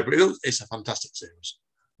that's why. But it's a fantastic series,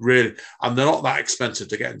 really. And they're not that expensive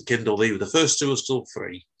to get in Kindle either. The first two are still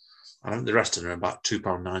free. I think the rest of them are about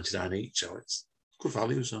 £2.99 each. So it's good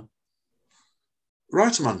value. So,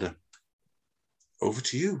 right, Amanda, over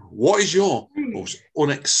to you. What is your most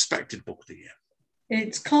unexpected book of the year?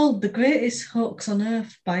 It's called The Greatest Hoax on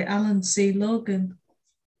Earth by Alan C. Logan.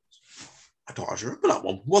 I don't actually remember that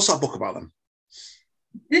one. What's that book about then?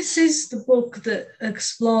 This is the book that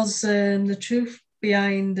explores the truth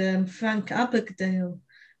behind Frank Abagnale,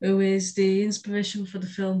 who is the inspiration for the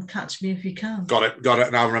film Catch Me If You Can. Got it.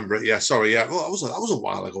 Now I remember it. Yeah, sorry. Yeah, well, that was a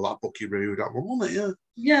while ago, that book you reviewed, that one, wasn't it? Yeah.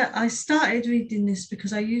 Yeah, I started reading this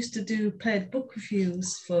because I used to do paid book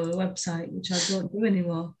reviews for a website, which I don't do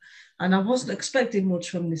anymore. And I wasn't expecting much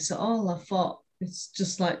from this at all. I thought it's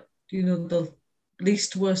just like, the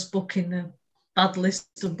least worst book in a bad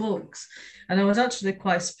list of books. And I was actually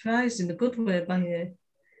quite surprised in a good way by it.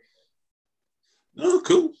 Oh,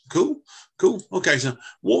 cool. Okay, so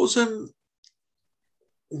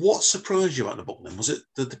what surprised you about the book then? Was it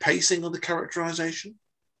the pacing or the characterization?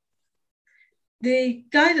 The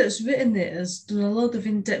guy that's written it has done a lot of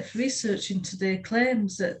in-depth research into the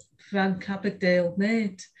claims that Frank Abagnale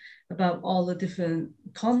made about all the different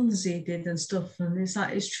cons he did and stuff. And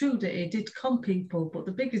it's true that he did con people, but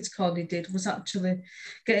the biggest con he did was actually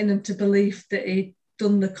getting them to believe that he'd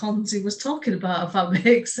done the cons he was talking about, if that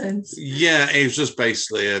makes sense. Yeah, it was just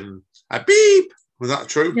basically a beep. Was that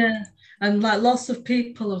true? Yeah. And like lots of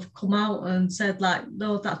people have come out and said like,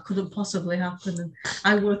 no, that couldn't possibly happen. And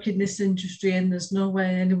I work in this industry and there's no way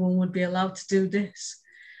anyone would be allowed to do this.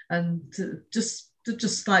 And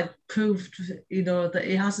just like proved, that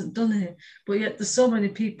he hasn't done it. But yet there's so many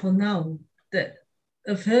people now that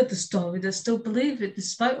have heard the story that still believe it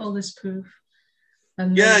despite all this proof.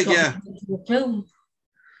 And the film.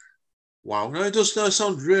 Wow, no, it does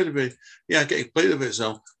sound really big. Yeah, getting played of it.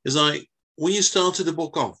 So it's like, when you started the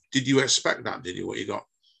book off, did you expect that? Did you, what you got?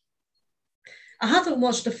 I hadn't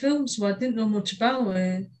watched the film, so I didn't know much about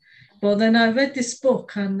it. But then I read this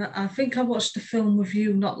book, and I think I watched the film with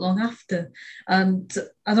you not long after. And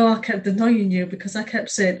I know I kept annoying you because I kept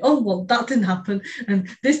saying, "Oh, well, that didn't happen, and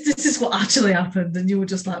this is what actually happened," and you were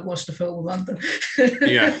just like, "Watch the film, Amanda."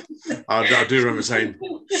 Yeah, I do remember saying,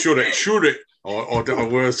 "Should it," or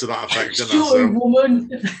words to that effect. Sure, woman.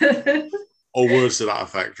 Or words to that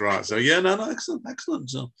effect, right? So yeah, no, excellent.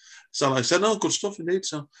 So like I said, no, good stuff indeed.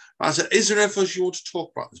 So I said, is there anything else you want to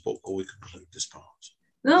talk about this book, or we conclude this part?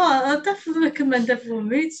 No, I definitely recommend everyone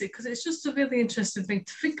reads it because it's just a really interesting thing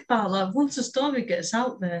to think about. Like once a story gets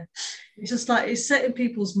out there, it's just like it's set in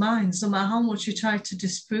people's minds, no matter how much you try to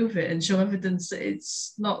disprove it and show evidence that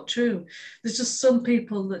it's not true. There's just some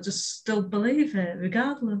people that just still believe it,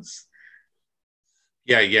 regardless.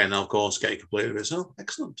 Yeah, no, of course, getting completely with it. So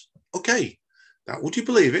excellent. Okay. Now, would you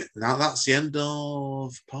believe it? Now that's the end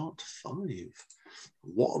of part 5.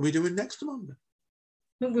 What are we doing next, Amanda?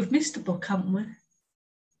 But we've missed a book, haven't we?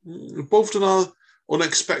 We've both done our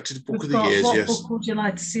unexpected book of the years. What yes. book would you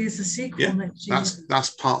like to see as a sequel next year? That's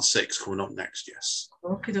part 6 coming up next. Yes.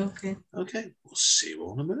 Okay. Okay. We'll see you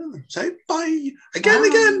all in a minute. Then. Say bye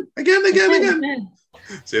again.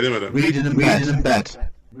 See you in a minute. Reading and bet.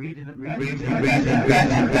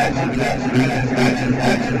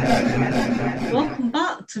 Welcome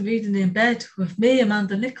back to Reading in Bed with me,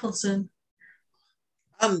 Amanda Nicholson.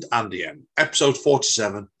 And Andy M. Episode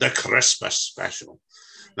 47, the Christmas special.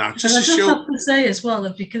 Now, I just have to say as well,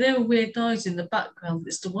 if you can hear a weird noise in the background,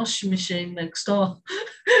 it's the washing machine next door.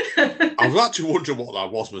 I was actually wondering what that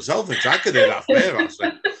was myself. I could hear that from here,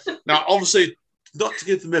 actually. Now, obviously, not to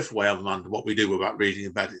give the myth away, Amanda, what we do about Reading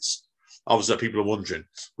in Bed, it's obviously people are wondering.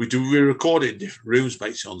 We record it in different rooms,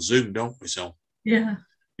 basically on Zoom, don't we? So yeah,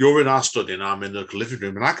 you're in our study and I'm in the living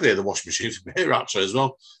room, and I can hear the washing machine from here actually as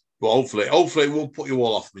well. But hopefully it won't put you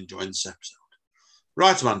all off from enjoying this episode.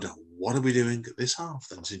 Right, Amanda, what are we doing this half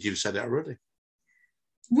then, since you've said it already?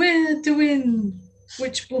 We're doing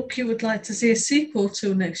which book you would like to see a sequel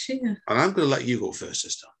to next year. And I'm going to let you go first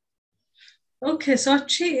this time. Okay, so I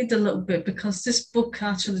cheated a little bit because this book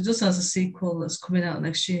actually does has a sequel that's coming out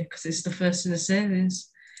next year because it's the first in the series.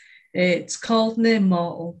 It's called Near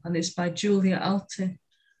Mortal and it's by Julia Alty.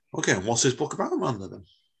 Okay, and what's this book about, Amanda, then?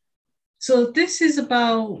 So this is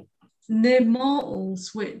about near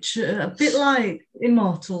mortals, which are a bit like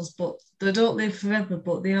immortals, but they don't live forever,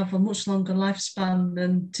 but they have a much longer lifespan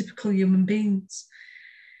than typical human beings.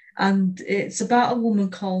 And it's about a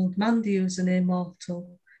woman called Mandy who's an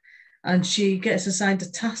immortal. And she gets assigned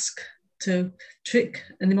a task to trick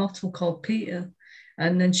an immortal called Peter.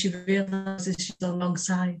 And then she realizes she's on the wrong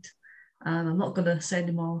side. And I'm not going to say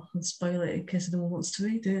any more and spoil it in case anyone wants to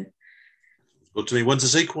read it. Good to me. When's the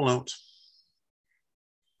sequel out?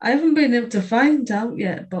 I haven't been able to find out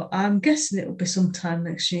yet, but I'm guessing it'll be sometime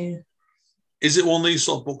next year. Is it one of these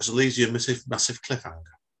sort of books that leaves you a massive cliffhanger?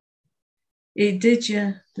 It did,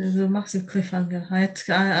 yeah. There's a massive cliffhanger.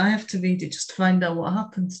 I have to read it just to find out what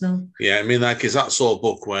happens now. Yeah, I mean, like, is that sort of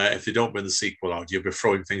book where if they don't bring the sequel out, you'll be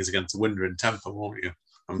throwing things against the window in temper, won't you?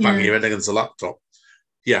 And banging your head against the laptop.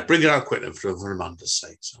 Yeah, bring it out quick then for Amanda's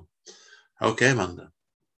sake. So, okay, Amanda,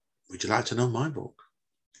 would you like to know my book?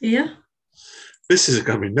 Yeah. This is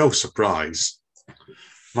going to be no surprise.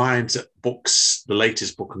 Mine's books, the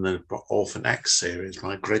latest book in the Orphan X series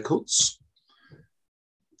by Greg Hutz,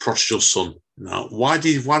 Prodigal Son. Now, why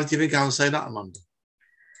did you think I would say that, Amanda?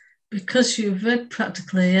 Because you've read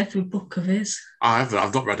practically every book of his. I've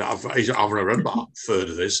not read it. I've read about a third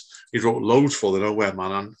of his. He wrote loads for The Nowhere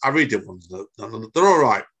Man, and I read it ones. They're all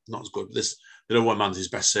right, not as good. The Nowhere Man's his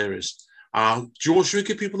best series. Do you want to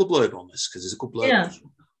give people the blurb on this? Because it's a good blurb. Yeah.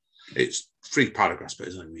 It's 3 paragraphs, but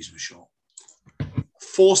it's only reasonably short.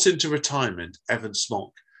 Forced into retirement, Evan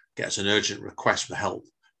Smock gets an urgent request for help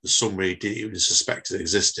for somebody he didn't even suspect it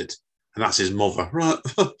existed, and that's his mother, right?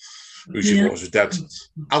 Who she was dead.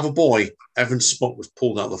 As a boy, Evan Smock was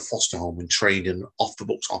pulled out of the foster home and trained in an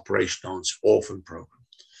off-the-books operation on its orphan program.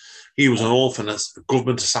 He was an orphan, a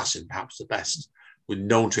government assassin, perhaps the best, with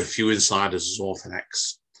known to a few insiders as Orphan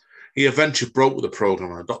X. He eventually broke with the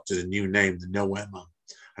program and adopted a new name, the Nowhere Man,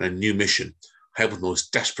 and a new mission, helping those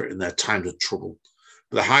desperate in their times of trouble.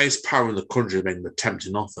 But the highest power in the country made him a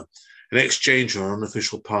tempting offer. In exchange for an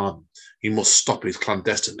unofficial pardon, he must stop his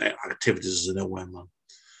clandestine activities as a Nowhere Man.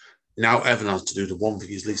 Now Evan has to do the one thing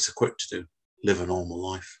he's least equipped to do, live a normal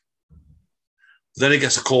life. Then he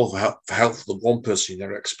gets a call for help from the one person he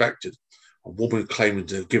never expected, a woman claiming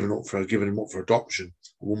to have given him up for adoption,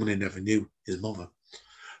 a woman he never knew, his mother.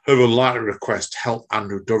 Her unlikely request helped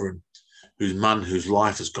Andrew Durran, whose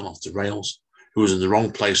life has gone off the rails, who was in the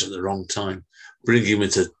wrong place at the wrong time, bringing him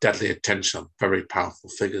into deadly attention of very powerful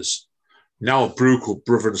figures. Now a brutal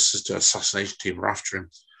brother and sister assassination team are after him,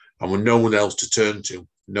 and with no one else to turn to,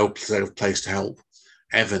 no place to help,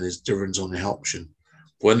 Evan is Durran's only option.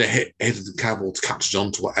 But when the hidden cabal catches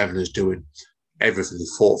on to what Evan is doing, everything he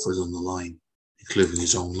fought for is on the line, including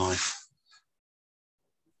his own life.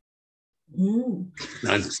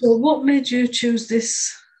 So what made you choose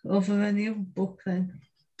this over any other book then?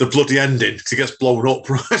 The bloody ending, because it gets blown up,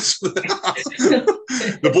 right?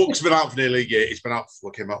 The book's been out for nearly a year. It's been out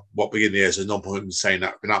before it came out, beginning of the year, so no point in saying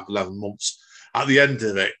that. It's been out for 11 months. At the end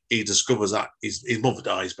of it, he discovers that his mother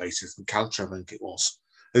dies, basically, from cancer, I think it was.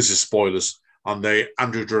 This is spoilers. And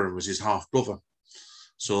Andrew Durran was his half-brother.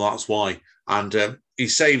 So that's why. And he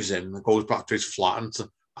saves him and goes back to his flat,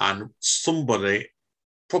 and somebody,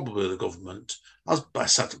 probably the government, has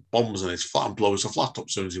set bombs in his flat and blows the flat up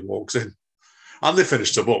as soon as he walks in. And they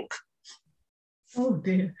finished the book. Oh,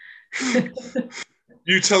 dear.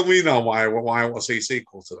 You tell me now why I want to see a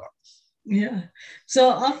sequel to that. Yeah.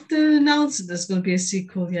 So after announcing there's going to be a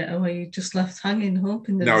sequel yet, or are you just left hanging,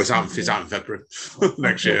 hoping that... No, it's out in February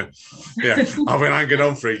next year. Yeah. I've been hanging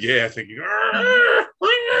on for a year thinking,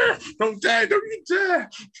 don't you dare.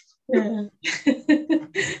 Yeah.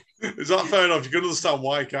 Is that fair enough? You can understand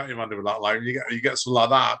why, can't you, Amanda, with that line? You get something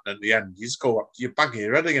like that, and at the end, you just go up, you're banging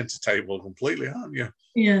your head against the table completely, aren't you?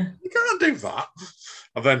 Yeah. You can't do that.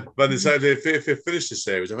 And then when they said if they finish the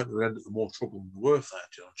series, I think they'll end up with more trouble than worth there,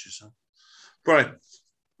 George. So. Right.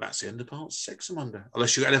 That's the end of part 6, Amanda.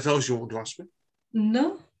 Unless you got anything else you want to ask me?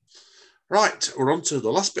 No. Right. We're on to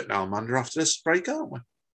the last bit now, Amanda, after this break, aren't we?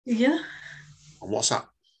 Yeah. And what's that?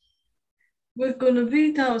 We're going to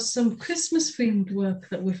read out some Christmas-themed work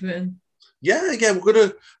that we've written. Yeah, again, we're going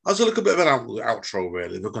to, as a little bit of an outro,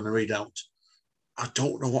 really, we're going to read out, I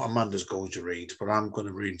don't know what Amanda's going to read, but I'm going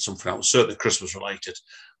to read something else, certainly Christmas-related,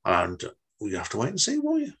 and we have to wait and see,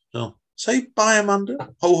 won't you? So, say bye, Amanda.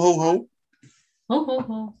 Ho, ho, ho. Ho, ho,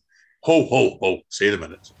 ho. Ho, ho, ho. See you in a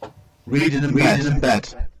minute. Reading and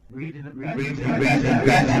bet.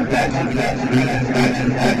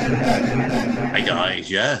 Hey,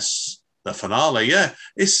 guys, yes. The finale, yeah.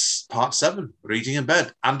 It's part 7, Reading in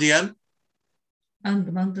Bed. Andy N. And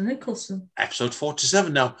Amanda Nicholson. Episode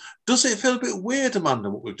 47. Now, does it feel a bit weird,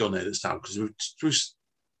 Amanda, what we've done here this time? Because we've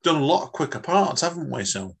done a lot of quicker parts, haven't we?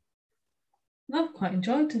 So I've quite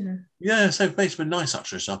enjoyed it. Yeah, so it's been nice,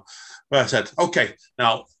 actually. So, well, I said, okay,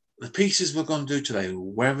 now, the pieces we're going to do today,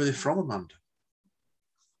 where are they from, Amanda?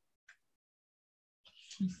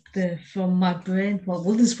 They're from my brain. Well,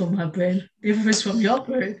 one is from my brain. The other is from your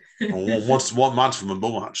brain. One man's from my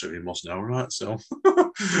mum, actually, you must know, right? So,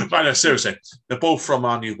 but no, seriously, they're both from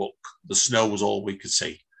our new book. The snow was all we could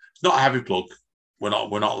see. It's not a heavy plug. We're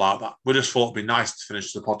not like that. We just thought it'd be nice to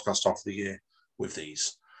finish the podcast off the year with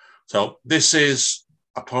these. So this is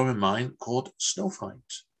a poem of mine called Snow Fight.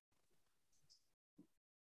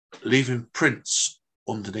 Leaving prints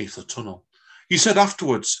underneath the tunnel. You said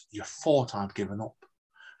afterwards you thought I'd given up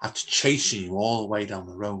after chasing you all the way down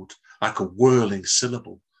the road like a whirling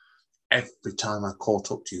syllable every time I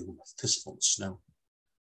caught up to you with a fistful of snow.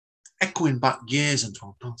 Echoing back years into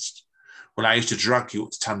our past when I used to drag you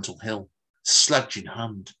up to Tantle Hill, sledge in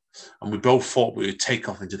hand, and we both thought we would take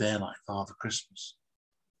off into the air like Father Christmas.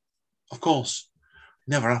 Of course, it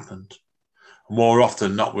never happened. And more often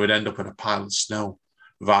than not, we would end up in a pile of snow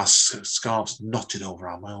with our scarves knotted over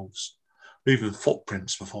our mouths, leaving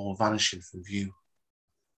footprints before vanishing from view.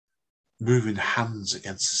 Moving hands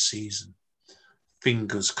against the season,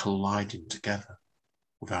 fingers colliding together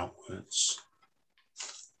without words.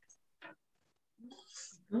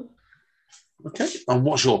 Okay, and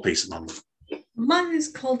what's your piece, Amanda? Mine is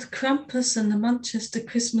called Krampus and the Manchester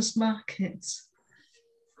Christmas Markets.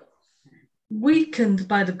 Weakened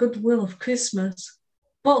by the goodwill of Christmas,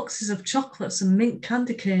 boxes of chocolates and mint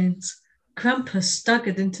candy canes, Krampus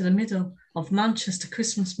staggered into the middle of Manchester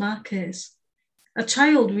Christmas markets. A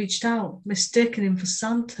child reached out, mistaking him for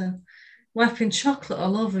Santa, wiping chocolate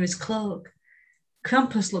all over his cloak.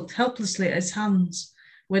 Krampus looked helplessly at his hands,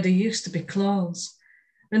 where there used to be claws.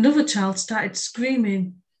 Another child started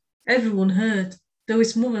screaming. Everyone heard, though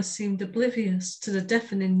his mother seemed oblivious to the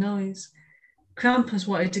deafening noise. Krampus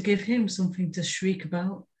wanted to give him something to shriek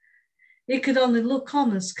about. He could only look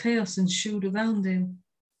on as chaos ensued around him.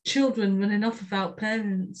 Children running off without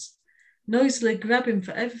parents, noisily grabbing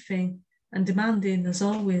for everything and demanding as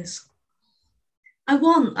always. I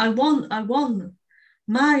want.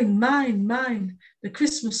 Mine, the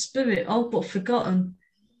Christmas spirit all but forgotten,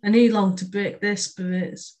 and he longed to break their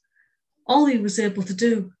spirits. All he was able to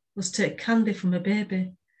do was take candy from a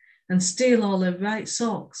baby and steal all her right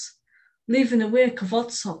socks, leaving a wake of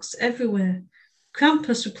odd socks everywhere.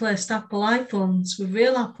 Krampus replaced Apple iPhones with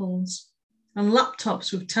real apples and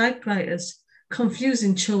laptops with typewriters,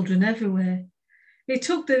 confusing children everywhere. He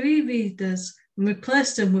took their e-readers and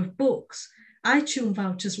replaced them with books. iTunes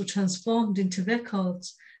vouchers were transformed into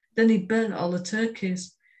records. Then he burnt all the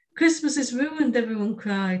turkeys. Christmas is ruined, everyone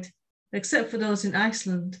cried, except for those in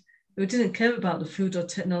Iceland who didn't care about the food or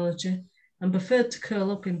technology and preferred to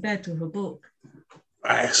curl up in bed with a book.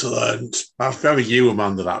 Excellent. That's very you,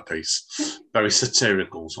 Amanda, that piece. Very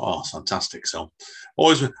satirical. Oh, fantastic. So,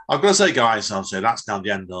 always, I've got to say, guys, I'll say that's now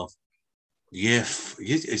the end of year.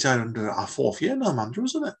 It's under our fourth year now, Amanda,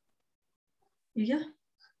 isn't it? Yeah.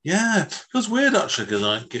 Yeah. It was weird, actually, because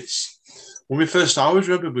like it's when we first started, I always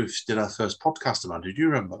remember we did our first podcast, Amanda. Do you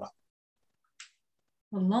remember that?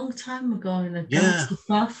 A long time ago in a Yeah. galaxy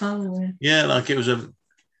far away. Yeah, like it was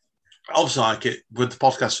obviously like it when the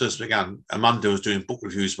podcast first began, Amanda was doing book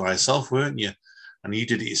reviews by herself, weren't you? And you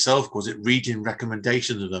did it yourself. Was it reading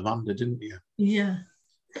recommendations of Amanda, didn't you? Yeah.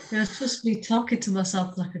 It was just me talking to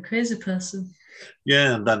myself like a crazy person.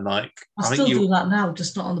 Yeah, and then like I still do that now,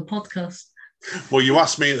 just not on the podcast. Well, you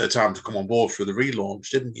asked me at the time to come on board for the relaunch,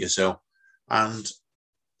 didn't you? So, and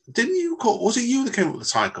didn't you call? Was it you that came up with the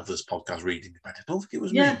title of this podcast, Reading in Bed? I don't think it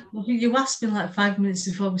was me. Yeah, I think you asked me like 5 minutes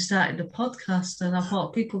before we started the podcast, and I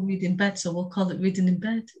thought people read in bed, so we'll call it Reading in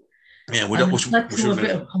Bed. Yeah, it's led to a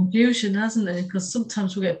bit of confusion, hasn't it? Because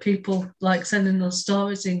sometimes we get people like sending us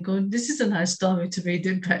stories in going, this is a nice story to read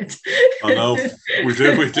in bed. I know, we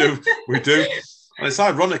do. And it's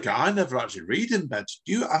ironic, I never actually read in bed.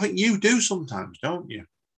 I think you do sometimes, don't you?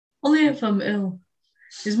 Only if I'm ill.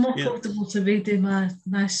 It's more comfortable to read in my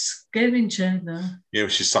nice gaming chair now. Yeah,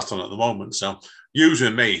 she's sat on at the moment. So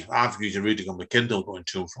usually me, I've usually reading on my Kindle going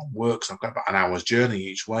to and from work. So I've got about an hour's journey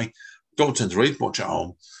each way. Don't tend to read much at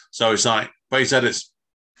home. So it's like, but he said it's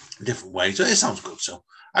a different way. So it sounds good. So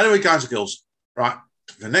anyway, guys and girls, right,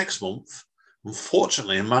 for next month,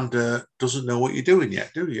 unfortunately, Amanda doesn't know what you're doing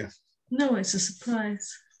yet, do you? No, it's a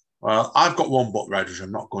surprise. Well, I've got one book read, which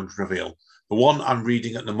I'm not going to reveal. The one I'm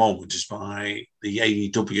reading at the moment is by the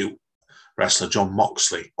AEW wrestler Jon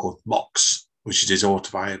Moxley, called Mox, which is his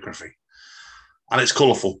autobiography. And it's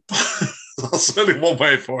colourful. That's only one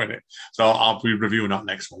way of putting it. So I'll be reviewing that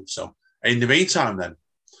next month. So in the meantime, then,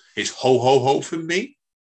 it's ho, ho, ho from me.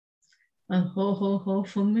 And ho, ho, ho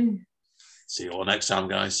from me. See you all next time,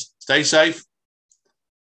 guys. Stay safe.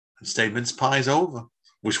 And stay mince pies over,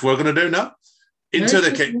 which we're going to do now. Into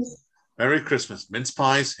the kitchen. Merry Christmas. Mince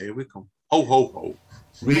pies, here we come. Ho, ho, ho.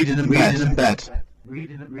 Reading and bet.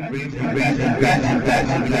 Reading and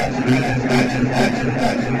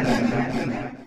bet.